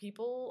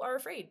 people are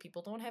afraid.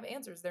 People don't have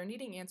answers. They're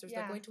needing answers.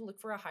 They're going to look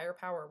for a higher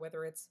power,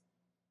 whether it's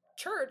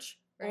church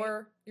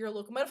or your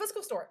local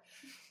metaphysical store.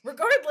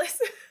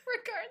 Regardless.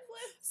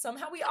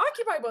 Somehow we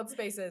occupy both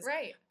spaces.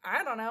 Right.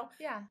 I don't know.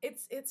 Yeah.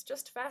 It's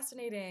just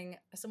fascinating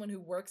as someone who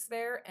works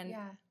there, and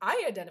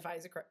I identify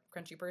as a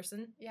crunchy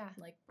person. Yeah.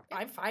 Like,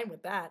 I'm fine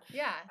with that.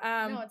 Yeah.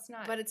 No, it's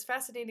not. But it's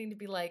fascinating to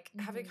be like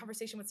having a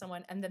conversation with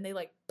someone and then they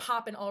like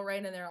pop in all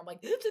right in there. I'm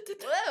like,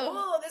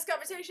 whoa, this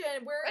conversation,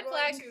 we're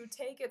going to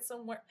take it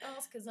somewhere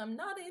else because I'm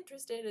not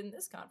interested in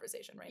this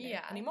conversation now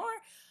anymore.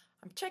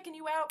 I'm checking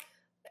you out.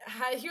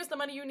 Here's the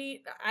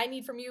money I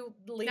need from you.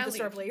 Leave the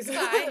store, please.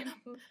 Bye.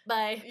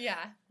 Bye. Yeah.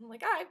 I'm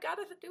like, I've got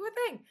to do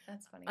a thing.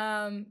 That's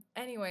funny.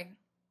 Anyway,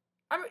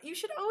 you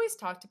should always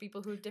talk to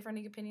people who have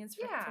different opinions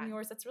from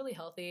yours. That's really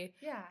healthy.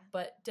 Yeah.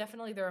 But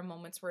definitely there are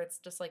moments where it's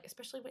just like,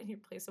 especially when your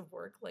place of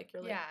work, like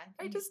you're like,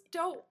 I just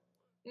don't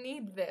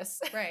need this.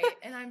 Right.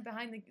 And I'm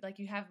behind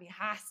you have me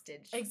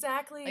hostage.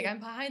 Exactly. Like I'm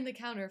behind the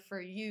counter for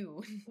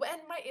you.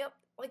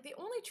 And the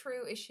only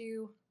true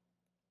issue,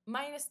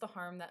 minus the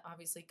harm that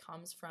obviously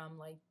comes from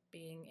like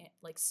being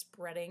like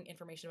spreading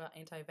information about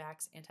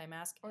anti-vax,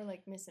 anti-mask, or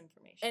like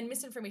misinformation and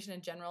misinformation in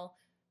general,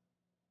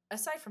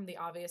 aside from the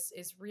obvious,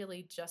 is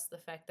really just the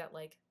fact that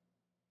like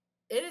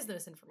it is the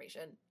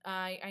misinformation.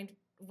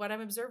 What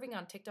I'm observing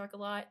on TikTok a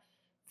lot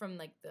from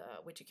like the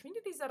witchy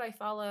communities that I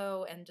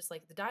follow and just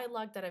like the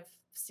dialogue that I've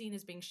seen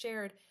is being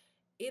shared,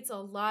 it's a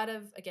lot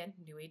of, again,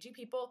 new agey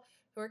people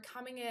who are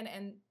coming in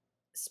and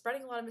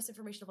spreading a lot of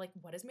misinformation of like,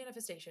 what is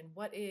manifestation?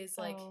 What is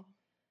like,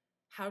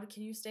 how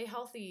can you stay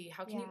healthy?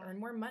 How can you earn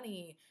more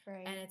money?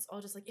 Right. And it's all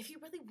just like, if you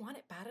really want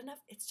it bad enough,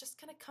 it's just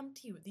going to come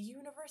to you. The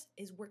universe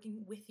is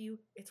working with you.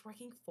 It's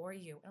working for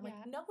you. And I'm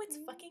like, no, it's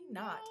fucking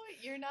not. No,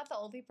 you're not the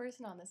only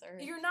person on this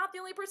earth. You're not the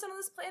only person on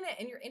this planet.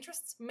 And your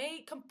interests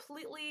may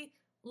completely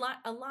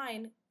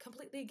align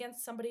completely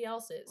against somebody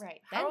else's. Right.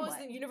 How is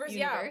the universe?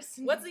 Yeah.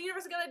 What's the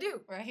universe going to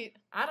do? Right.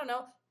 I don't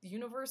know. The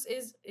universe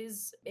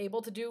is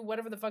able to do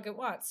whatever the fuck it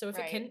wants. So if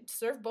it can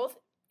serve both,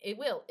 it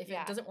will. If it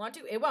doesn't want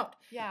to, it won't.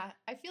 Yeah.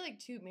 I feel like,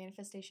 too,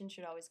 manifestation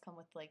should always come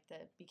with, like, the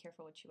be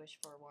careful what you wish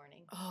for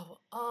warning. Oh,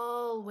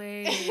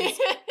 always.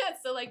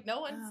 So, like,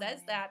 no one says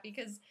that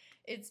because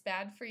it's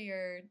bad for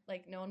your,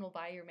 like, no one will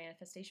buy your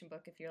manifestation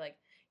book if you're like,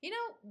 you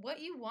know, what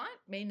you want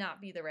may not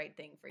be the right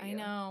thing for you. I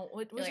know.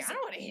 Like, I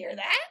don't want to hear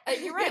that.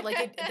 You're right.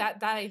 Like,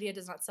 that idea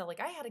does not sell. Like,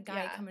 I had a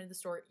guy come into the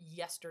store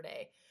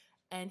yesterday,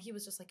 and he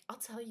was just like, I'll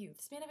tell you,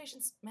 this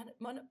manifestation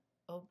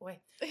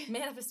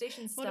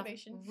stuff,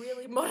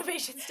 really,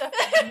 motivation stuff,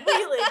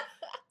 really,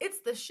 it's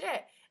the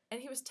shit.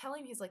 And he was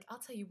telling me, he's like, I'll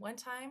tell you, one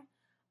time,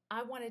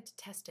 I wanted to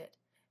test it,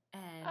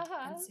 and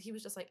so he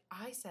was just like,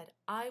 I said,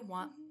 I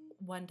want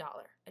 $1.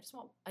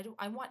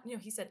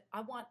 He said,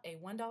 I want a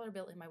 $1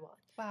 bill in my wallet.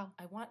 Wow.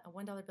 I want a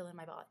 $1 bill in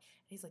my wallet.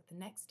 And he's like, the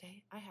next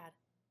day, I had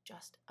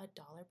just a $1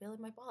 bill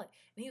in my wallet.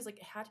 And he was like,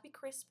 it had to be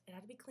crisp, it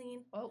had to be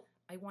clean. Oh.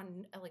 I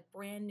wanted like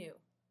brand new.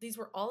 These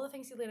were all the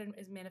things he laid in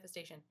his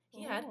manifestation.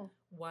 He had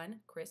one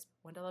crisp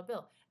 $1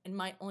 bill. And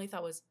my only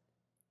thought was,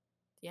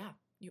 yeah,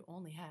 you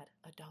only had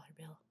a $1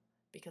 bill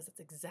because it's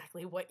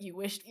exactly what you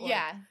wished for.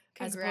 Yeah.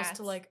 Congrats. As opposed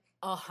to like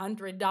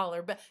 $100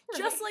 bill. Right.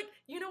 Just like,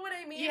 you know what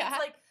I mean? Yeah. It's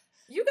like,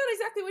 you got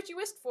exactly what you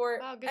wished for.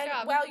 Wow, good and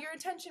job. while your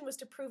intention was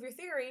to prove your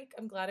theory,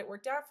 I'm glad it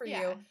worked out for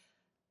you.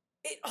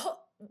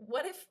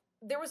 What if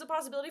there was a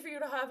possibility for you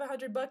to have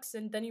 $100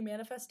 and then you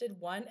manifested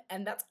one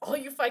and that's all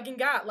you fucking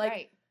got? Like,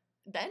 right.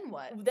 Then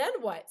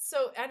what?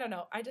 So, I don't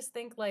know. I just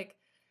think, like,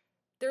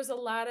 there's a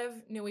lot of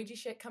new agey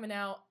shit coming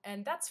out,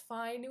 and that's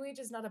fine. New age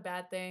is not a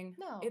bad thing.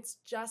 No. It's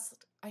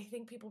just, I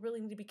think people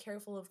really need to be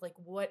careful of, like,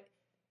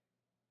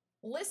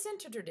 listen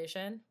to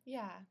tradition.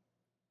 Yeah.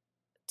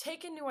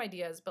 Take in new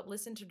ideas, but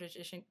listen to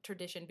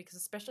tradition, because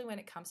especially when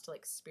it comes to,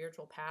 like,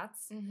 spiritual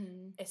paths,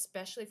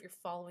 especially if you're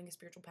following a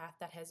spiritual path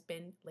that has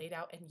been laid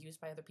out and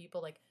used by other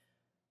people, like,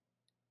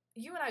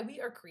 you and I,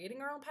 we are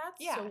creating our own paths.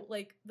 Yeah. So,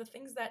 like, the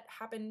things that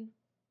happen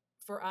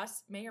for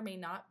us may or may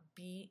not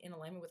be in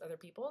alignment with other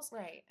people's.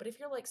 Right. But if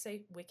you're, like,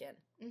 say, Wiccan,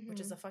 which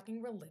is a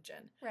fucking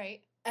religion.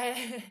 Right.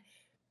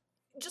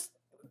 Just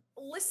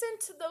listen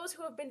to those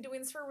who have been doing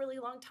this for a really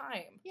long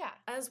time. Yeah.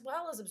 As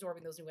well as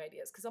absorbing those new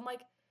ideas. Because I'm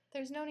like...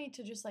 There's no need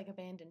to just, like,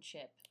 abandon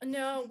ship.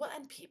 No. Well,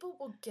 and people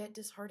will get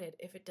disheartened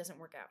if it doesn't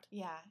work out.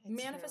 Yeah.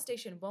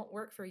 Manifestation won't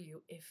work for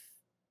you if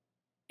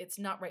it's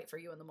not right for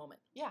you in the moment.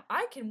 Yeah.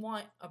 I can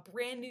want a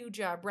brand new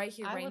job right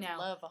here, right now.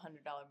 I would love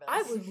 $100 bills.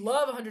 I would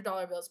love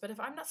 $100 bills, but if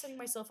I'm not setting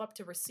myself up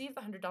to receive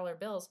the $100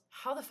 bills,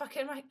 how the fuck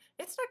am I?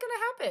 It's not going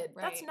to happen.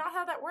 Right. That's not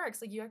how that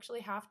works. Like, you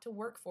actually have to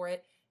work for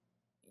it.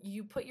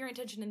 You put your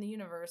intention in the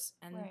universe,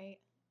 and right.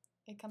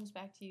 It comes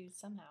back to you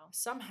somehow.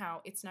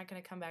 Somehow, it's not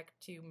going to come back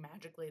to you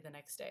magically the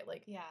next day.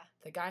 Like, yeah.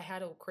 The guy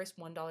had a crisp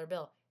 $1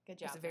 bill. Good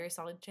job. There's a very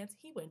solid chance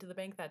he went to the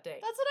bank that day.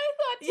 That's what I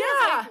thought, too.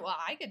 Yeah. Like, well,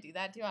 I could do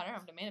that, too. I don't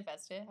have to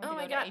manifest it. Oh,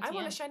 my God. I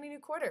want a shiny new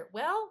quarter.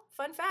 Well,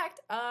 fun fact,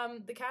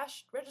 the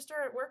cash register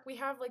at work, we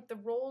have, like, the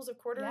rolls of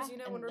quarters, you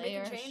know, when we're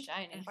making change.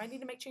 Shiny. And if I need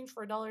to make change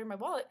for $1 in my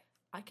wallet,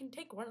 I can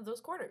take one of those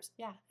quarters.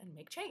 Yeah. And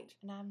make change.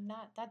 And I'm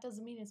not, that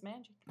doesn't mean it's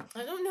magic.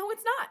 I don't know,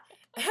 it's not.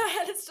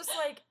 And it's just,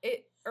 like,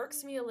 it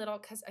irks me a little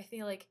because I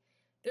feel like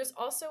there's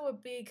also a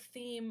big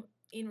theme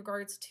in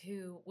regards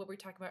to what we were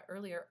talking about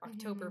earlier,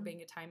 October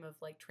being a time of,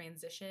 like,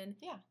 transition.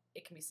 Yeah.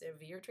 It can be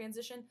severe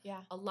transition.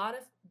 Yeah. A lot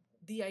of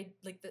the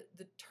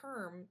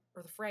term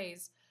or the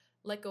phrase,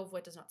 let go of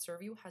what does not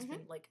serve you, has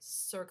been, like,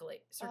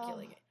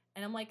 circulating it.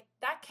 And I'm like,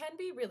 that can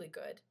be really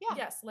good. Yeah.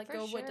 Yes, let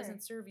go of what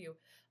doesn't serve you.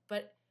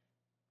 But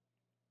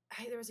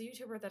there was a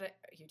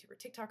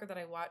TikToker that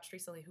I watched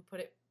recently who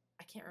put it,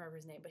 I can't remember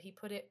his name, but he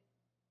put it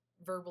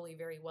verbally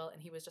very well. And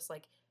he was just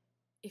like,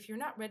 if you're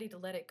not ready to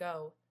let it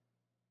go,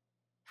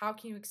 how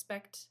can you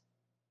expect,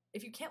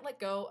 if you can't let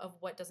go of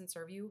what doesn't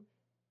serve you,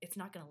 it's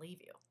not going to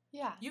leave you.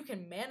 Yeah. You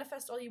can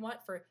manifest all you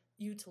want for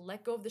you to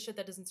let go of the shit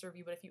that doesn't serve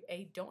you, but if you,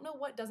 don't know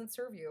what doesn't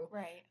serve you,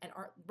 right, and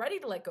aren't ready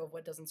to let go of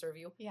what doesn't serve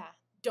you, yeah,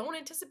 don't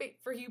anticipate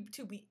for you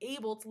to be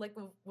able to let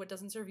go of what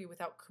doesn't serve you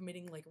without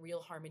committing, like, real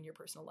harm in your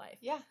personal life.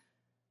 Yeah.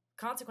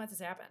 Consequences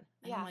happen.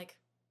 And, yeah. like,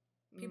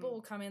 people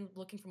will come in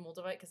looking for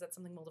Moldavite because that's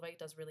something Moldavite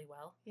does really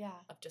well. Yeah.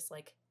 Of just,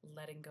 like,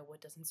 letting go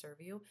what doesn't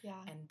serve you.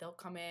 Yeah. And they'll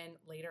come in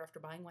later after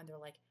buying one. They're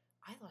like,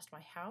 I lost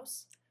my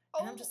house. Oh.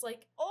 And I'm just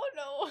like, oh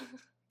no.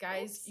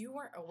 Guys, Oops. you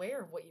weren't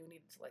aware of what you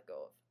needed to let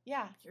go of.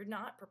 Yeah. You're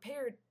not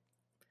prepared.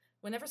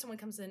 Whenever someone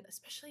comes in,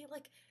 especially,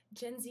 like,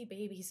 Gen Z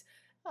babies.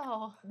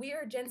 Oh. We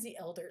are Gen Z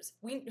elders.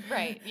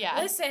 Right, yeah.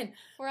 Listen.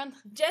 We're on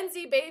Gen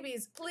Z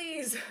babies,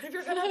 please. If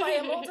you're going to buy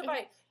a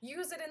Moldavite,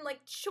 use it in, like,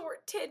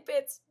 short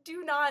tidbits.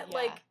 Do not,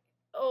 like,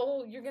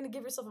 oh, you're going to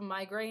give yourself a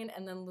migraine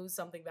and then lose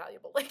something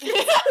valuable. Like, that's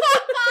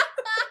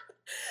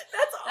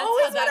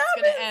always how that's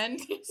going to end.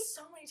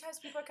 So many times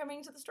people are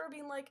coming to the store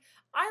being like,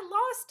 I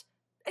lost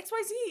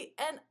XYZ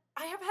and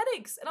I have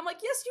headaches. And I'm like,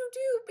 yes, you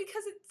do,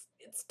 because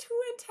it's too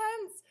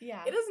intense.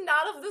 Yeah. It is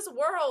not of this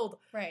world.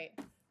 Right.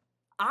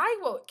 I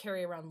won't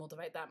carry around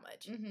Moldavite that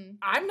much. Mm-hmm.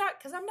 I'm not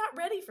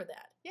ready for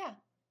that. Yeah.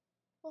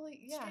 Well, like,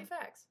 yeah. Straight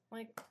facts.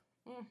 Like,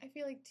 I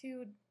feel like,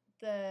 too,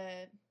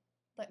 the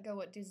let go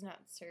what does not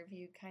serve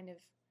you kind of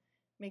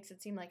makes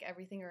it seem like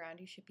everything around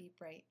you should be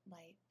bright,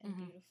 light, and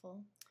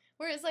beautiful.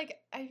 Whereas, like,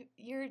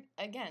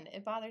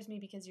 it bothers me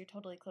because you're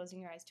totally closing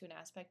your eyes to an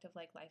aspect of,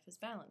 like, life is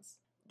balance.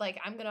 Like,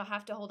 I'm going to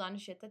have to hold on to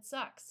shit that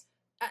sucks.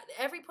 At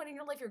every point in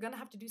your life, you're going to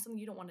have to do something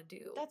you don't want to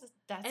do. That's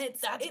part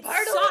of life.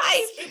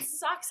 life. It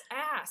sucks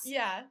ass.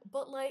 Yeah.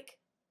 But, like,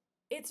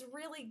 it's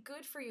really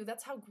good for you.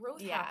 That's how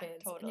growth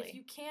happens.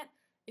 Totally. And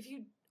if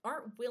you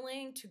aren't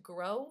willing to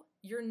grow,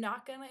 you're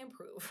not going to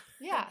improve.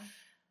 Yeah.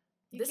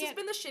 This has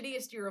been the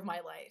shittiest year of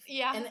my life.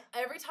 Yeah. And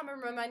every time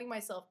I'm reminding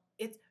myself,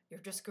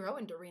 you're just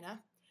growing, Dorina.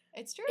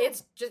 It's true. You're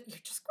just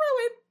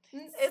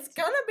growing. It's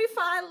gonna be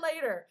fine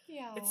later.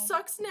 Yeah. It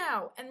sucks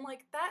now. And,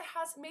 like, that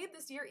has made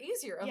this year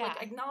easier of,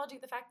 like, acknowledging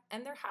the fact,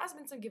 and there has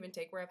been some give and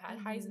take where I've had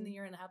highs in the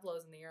year and I have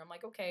lows in the year. I'm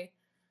like, okay,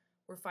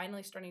 we're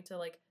finally starting to,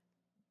 like,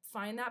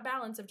 find that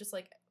balance of just,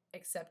 like,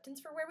 acceptance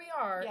for where we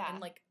are and,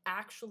 like,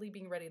 actually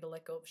being ready to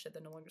let go of shit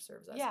that no longer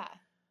serves us. Yeah.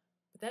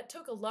 But that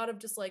took a lot of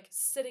just, like,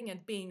 sitting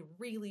and being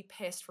really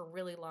pissed for a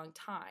really long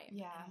time.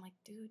 Yeah. And I'm like,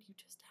 dude, you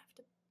just have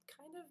to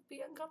kind of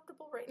be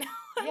uncomfortable right now.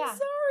 Yeah, I'm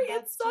sorry, it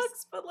that's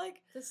sucks, but,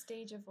 like, the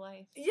stage of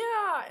life.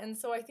 Yeah, and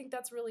so I think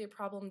that's really a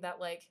problem that,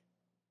 like,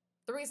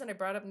 the reason I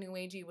brought up New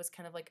Agey was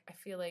kind of like, I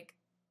feel like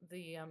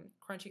the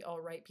crunchy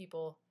alt-right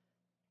people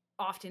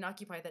often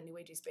occupy that New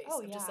Agey space.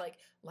 Oh, Just like,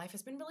 life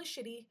has been really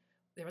shitty.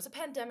 There was a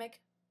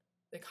pandemic.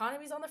 The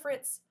economy's on the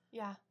fritz.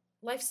 Yeah.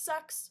 Life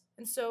sucks.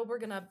 And so we're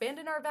going to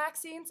abandon our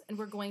vaccines and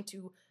we're going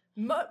to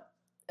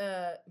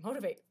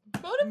motivate.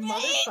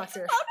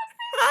 Motherfucker.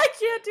 I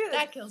can't do this.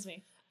 That kills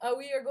me.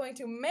 We are going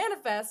to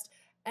manifest,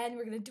 and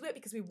we're going to do it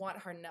because we want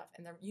it hard enough,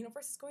 and the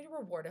universe is going to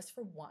reward us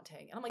for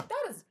wanting. And I'm like,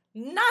 that is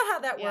not how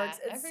that works.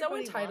 It's so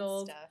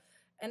entitled,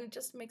 and it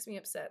just makes me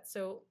upset.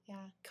 So,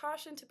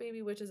 caution to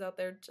baby witches out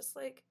there, just,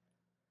 like,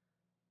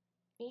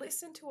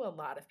 listen to a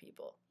lot of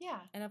people. Yeah.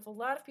 And if a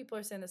lot of people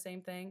are saying the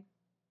same thing,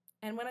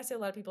 And when I say a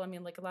lot of people, I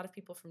mean like a lot of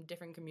people from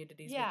different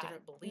communities with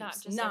different beliefs.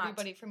 Not just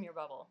everybody from your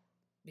bubble.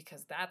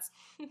 Because that's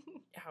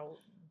how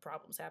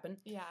problems happen.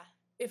 Yeah.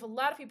 If a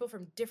lot of people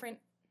from different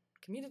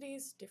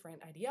communities,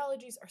 different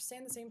ideologies are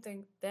saying the same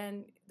thing,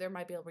 then there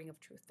might be a ring of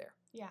truth there.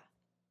 Yeah.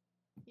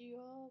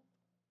 Yup.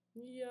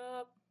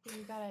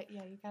 You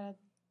gotta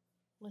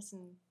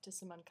listen to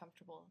some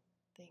uncomfortable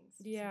things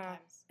Yeah.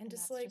 sometimes. And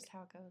that's like, just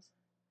how it goes.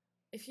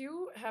 If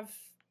you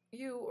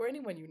or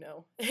anyone you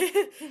know,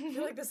 I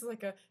feel like this is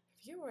like if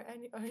you or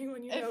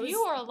anyone you know. If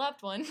you or a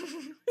loved one.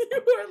 you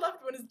or a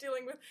loved one is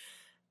dealing with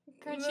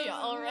crunchy,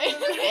 all right.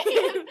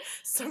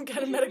 some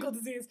kind of medical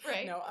disease.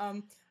 Right.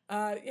 No,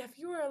 if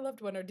you or a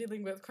loved one are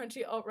dealing with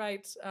crunchy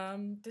alt-right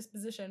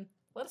disposition,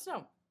 let us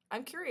know.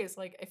 I'm curious,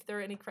 like, if there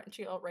are any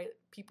crunchy alt-right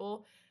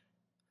people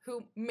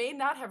who may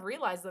not have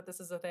realized that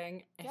this is a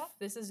thing. If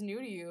this is new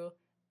to you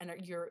and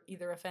you're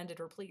either offended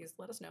or pleased,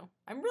 let us know.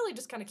 I'm really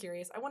just kind of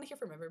curious. I want to hear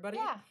from everybody.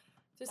 Yeah.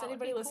 If there's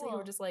anybody listening who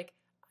are just like,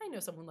 I know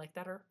someone like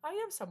that, or I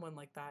am someone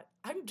like that.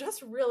 I'm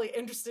just really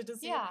interested to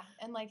see. Yeah,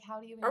 and like,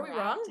 how do you Are we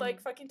wrong? Like,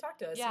 fucking talk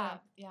to us. Yeah.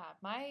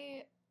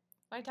 My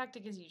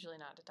tactic is usually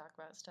not to talk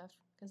about stuff,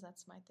 because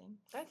that's my thing.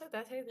 I thought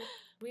that, hey,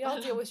 we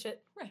all deal with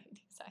shit. Right,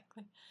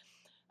 exactly.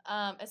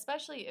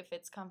 Especially if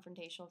it's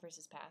confrontational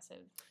versus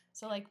passive.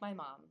 So, like, my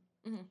mom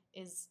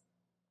is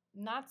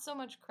not so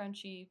much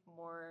crunchy,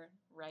 more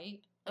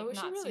right. Like,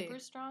 not really? Super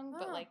strong,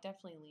 but, like,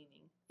 definitely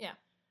leaning. Yeah.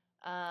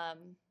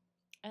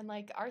 And,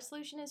 like, our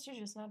solution is to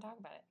just not talk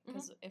about it.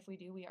 Because if we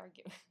do, we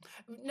argue.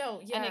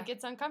 No, yeah. And it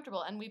gets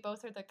uncomfortable. And we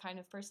both are the kind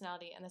of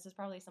personality, and this is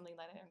probably something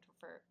that I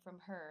learned from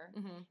her,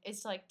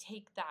 is to, like,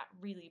 take that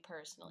really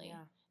personally.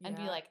 And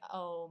be like,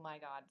 oh, my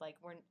God. Like,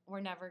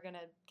 we're never going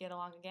to get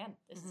along again.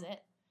 This is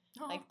it.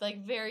 Oh.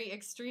 Like very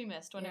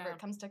extremist whenever it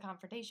comes to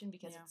confrontation,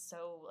 because it's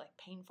so, like,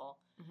 painful.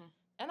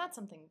 And that's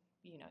something,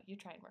 you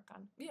try and work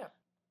on. Yeah.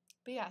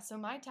 But yeah, so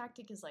my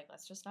tactic is like,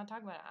 let's just not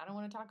talk about it. I don't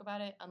want to talk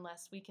about it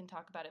unless we can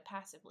talk about it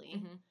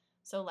passively.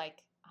 So,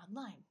 like,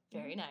 online,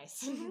 very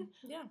nice.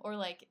 Yeah. Or,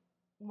 like,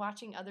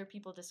 watching other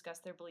people discuss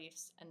their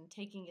beliefs and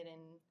taking it in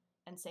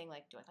and saying,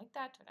 like, do I like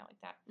that? Do I not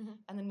like that?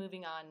 And then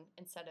moving on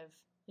instead of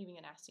leaving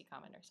a nasty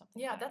comment or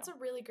something. Yeah, that's a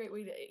really great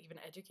way to even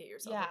educate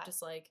yourself. Yeah.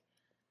 Just, like,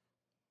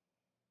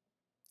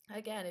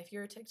 again, if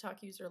you're a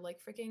TikTok user, like,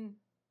 freaking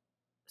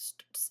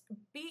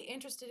be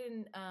interested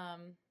in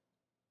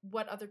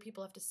what other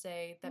people have to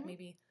say that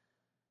maybe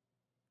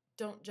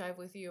don't jive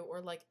with you, or,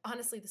 like,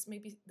 honestly, this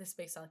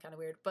may sound kind of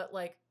weird, but,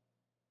 like,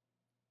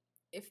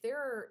 if there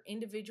are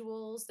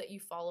individuals that you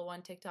follow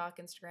on TikTok,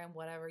 Instagram,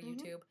 whatever,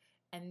 YouTube,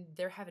 and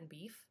they're having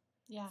beef,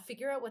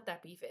 figure out what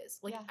that beef is.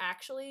 Like,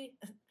 actually,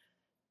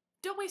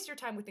 don't waste your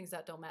time with things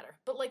that don't matter.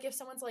 But, like, if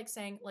someone's, like,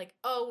 saying, like,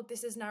 oh,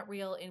 this is not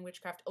real in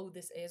witchcraft, oh,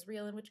 this is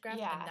real in witchcraft,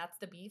 and that's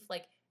the beef,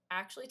 like,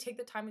 actually take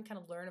the time and kind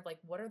of learn of, like,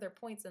 what are their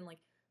points, and, like,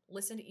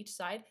 listen to each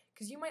side,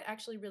 because you might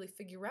actually really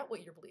figure out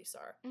what your beliefs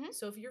are.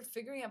 So if you're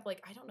figuring out,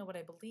 like, I don't know what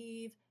I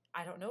believe,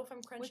 I don't know if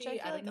I'm crunchy, which I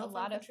feel don't know a if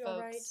lot I'm of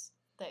folks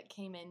that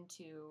came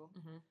into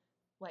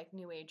like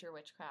New Age or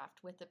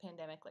witchcraft with the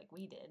pandemic, like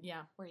we did,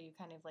 where you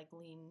kind of, like,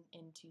 lean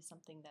into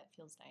something that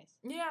feels nice.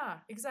 Yeah,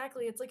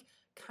 exactly. It's like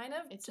kind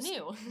of it's just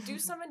new. Do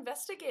some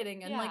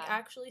investigating and like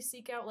actually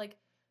seek out, like,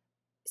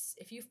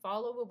 if you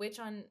follow a witch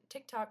on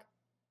TikTok,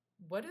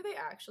 what do they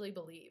actually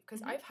believe?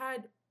 Because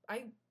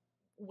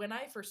when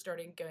I first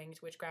started going into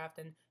witchcraft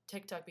and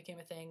TikTok became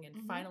a thing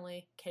and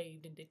finally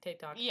caved and did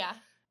TikTok. Yeah.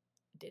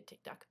 Did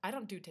TikTok. I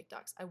don't do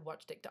TikToks. I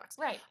watch TikToks.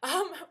 Right.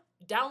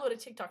 Downloaded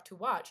TikTok to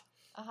watch.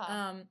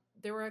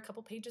 There were a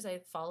couple pages I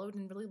had followed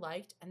and really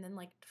liked, and then,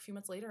 like, a few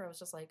months later I was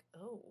just like,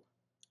 oh,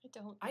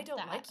 I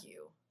don't like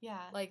you. Yeah.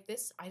 Like,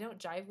 this, I don't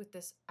jive with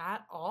this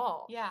at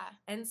all. Yeah.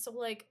 And so,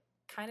 like,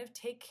 kind of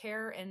take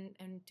care and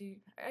do,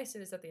 I say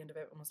this at the end of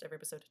it almost every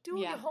episode, do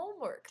your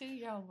homework. Do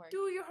your homework. Do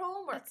your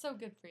homework. It's so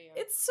good for you.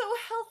 It's so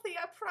healthy,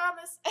 I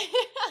promise.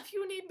 If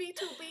you need me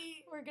to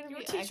be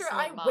your teacher,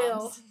 I moms.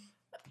 will.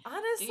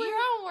 Honestly. Do your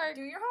homework.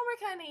 Do your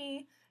homework,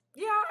 honey.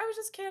 Yeah, I was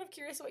just kind of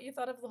curious what you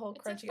thought of the whole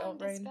crunchy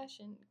alt-right.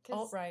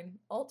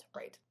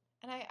 Alt-right.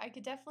 And I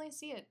could definitely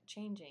see it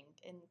changing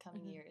in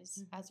coming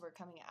years as we're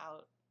coming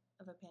out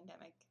of a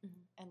pandemic.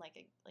 And like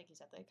you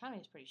said, the economy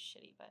is pretty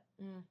shitty, but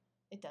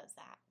it does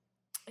that.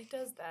 It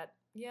does that.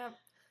 Yeah.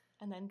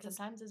 And then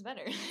sometimes it's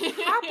better.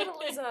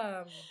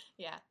 Capitalism.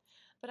 Yeah.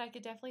 But I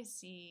could definitely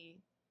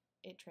see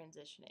it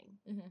transitioning.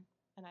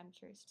 And I'm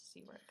curious to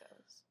see where it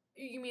goes.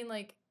 You mean,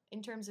 like,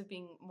 in terms of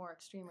being more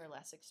extreme or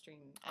less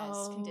extreme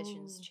as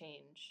conditions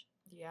change.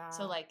 Yeah.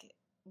 So, like,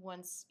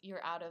 once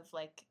you're out of,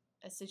 like,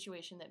 a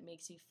situation that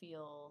makes you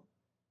feel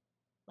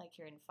like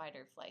you're in fight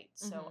or flight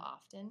so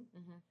often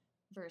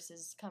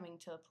versus coming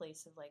to a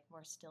place of, like,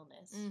 more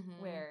stillness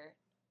where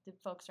the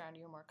folks around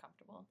you are more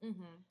comfortable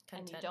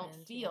and you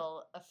don't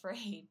feel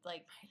afraid.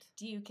 Like,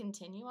 do you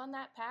continue on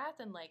that path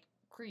and, like,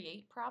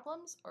 create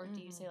problems, or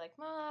do you say, like,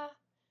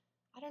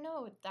 I don't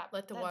know,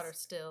 let the water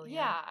still.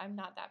 Yeah, I'm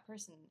not that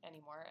person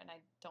anymore, and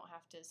I don't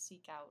have to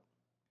seek out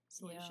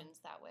solutions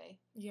that way.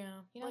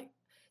 Yeah. You know? Like,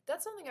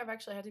 That's something I've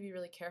actually had to be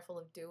really careful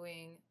of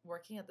doing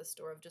working at the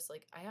store, of just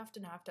like, I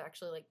often have to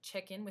actually like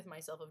check in with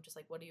myself of just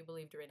like, what do you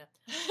believe, Dorina?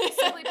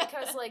 Simply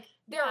because like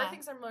there are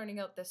things I'm learning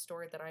out this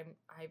store that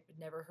I've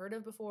never heard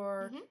of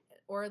before,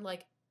 or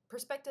like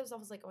perspectives I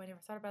was like, oh, I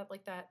never thought about it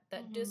like that.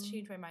 That does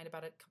change my mind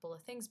about a couple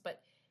of things,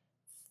 but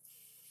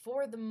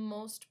for the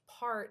most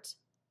part,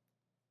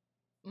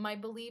 my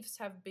beliefs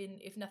have been,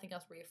 if nothing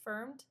else,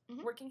 reaffirmed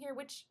working here,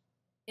 which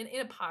in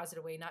a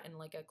positive way, not in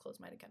like a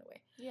closed-minded kind of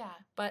way. Yeah.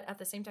 But at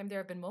the same time, there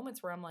have been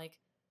moments where I'm like,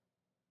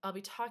 I'll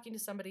be talking to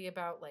somebody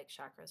about like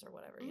chakras or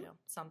whatever, you know,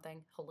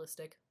 something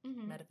holistic,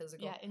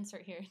 metaphysical. Yeah,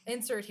 insert here.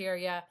 Insert here,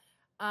 yeah.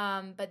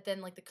 But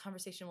then like the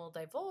conversation will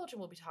divulge and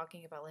we'll be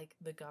talking about like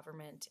the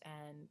government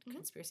and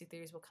conspiracy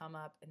theories will come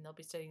up and they'll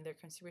be studying their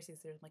conspiracy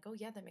theories. I'm like, oh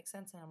yeah, that makes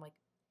sense. And I'm like,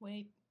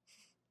 wait.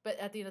 But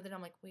at the end of the day,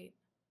 I'm like, wait,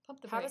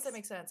 how does that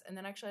make sense? And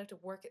then actually I have to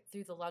work it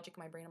through the logic of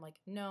my brain. I'm like,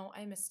 no,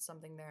 I missed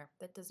something there.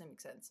 That doesn't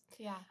make sense.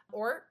 Yeah.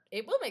 Or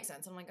it will make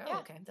sense. I'm like, oh, yeah,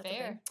 okay, that's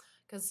fair. okay.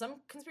 Because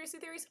some conspiracy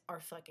theories are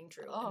fucking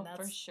true. Oh, and that's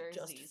for sure.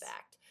 just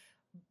fact.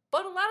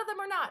 But a lot of them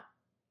are not.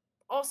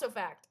 Also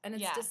fact. And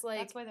it's just like...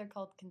 that's why they're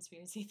called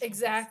conspiracy theories.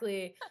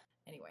 Exactly.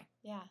 Anyway.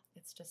 Yeah.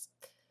 It's just...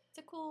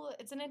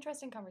 It's an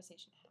interesting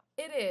conversation to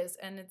have. It is.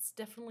 And it's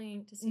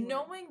definitely...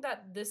 knowing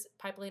that this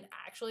pipeline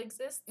actually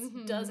exists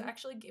does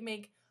actually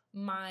make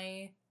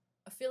my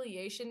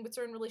affiliation with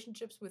certain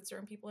relationships with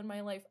certain people in my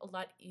life a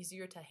lot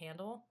easier to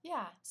handle.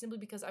 Yeah. Simply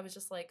because I was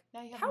just like,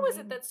 how is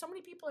it that so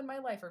many people in my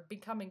life are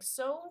becoming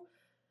so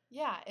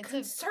it's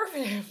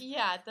conservative?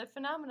 The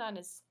phenomenon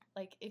is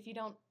like, if you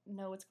don't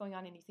know what's going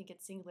on and you think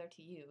it's singular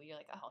to you, you're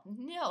like, oh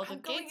no, the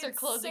gates are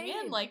closing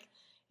in. Like,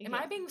 am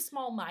I being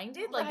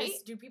small-minded? Like,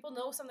 do people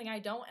know something I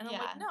don't? And I'm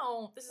like,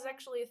 no, this is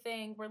actually a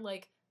thing where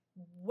like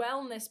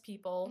wellness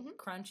people,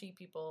 crunchy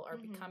people are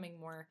becoming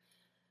more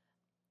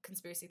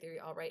conspiracy theory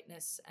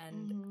all-rightness,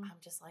 and I'm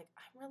just like,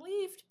 I'm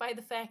relieved by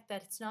the fact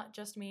that it's not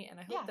just me, and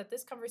I hope that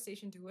this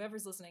conversation to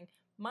whoever's listening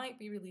might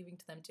be relieving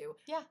to them too.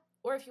 Yeah.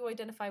 Or if you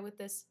identify with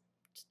this,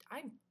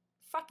 I'm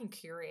fucking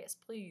curious,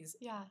 please.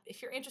 Yeah.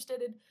 If you're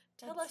interested,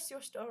 tell us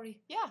your story.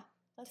 Yeah.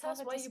 Tell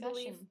us why you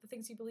believe the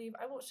things you believe.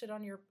 I won't shit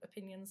on your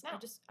opinions. No,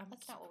 I'm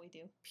that's not what we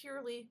do.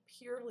 Purely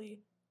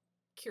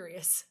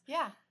curious.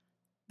 Yeah.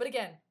 But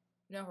again,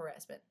 no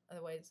harassment.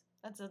 Otherwise,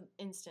 that's an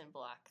instant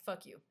block.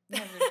 Fuck you.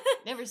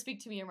 Never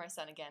speak to me or my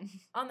son again.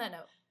 On that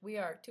note, we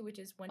are 2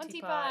 witches, 1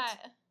 teapot.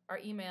 Our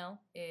email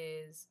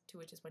is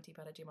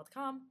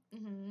 2witches1teapot@gmail.com.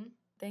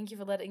 Thank you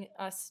for letting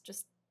us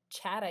just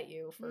chat at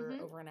you for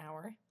over an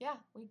hour. Yeah,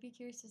 we'd be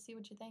curious to see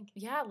what you think.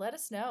 Yeah, let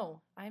us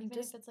know. Even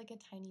if it's like a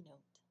tiny note.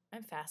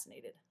 I'm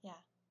fascinated. Yeah.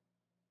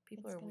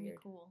 People are weird.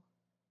 Cool.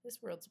 This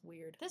world's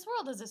weird. This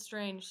world is a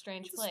strange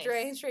place. It's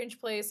a strange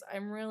place.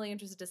 I'm really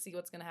interested to see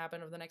what's going to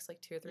happen over the next,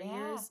 like, 2 or 3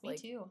 years. Me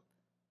too.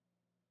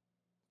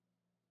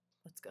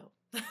 Let's go.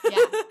 Yeah.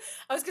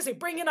 I was going to say,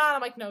 bring it on.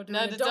 I'm like, no,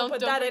 don't put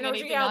that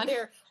energy out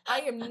there.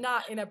 I am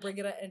not in a bring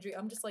it on energy.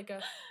 I'm just like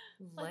a,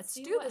 let's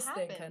do this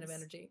thing kind of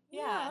energy.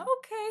 Yeah,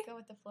 okay. Go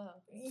with the flow.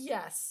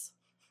 Yes.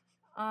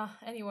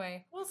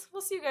 Anyway,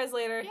 we'll see you guys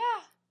later.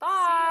 Yeah.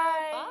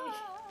 Bye.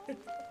 Bye.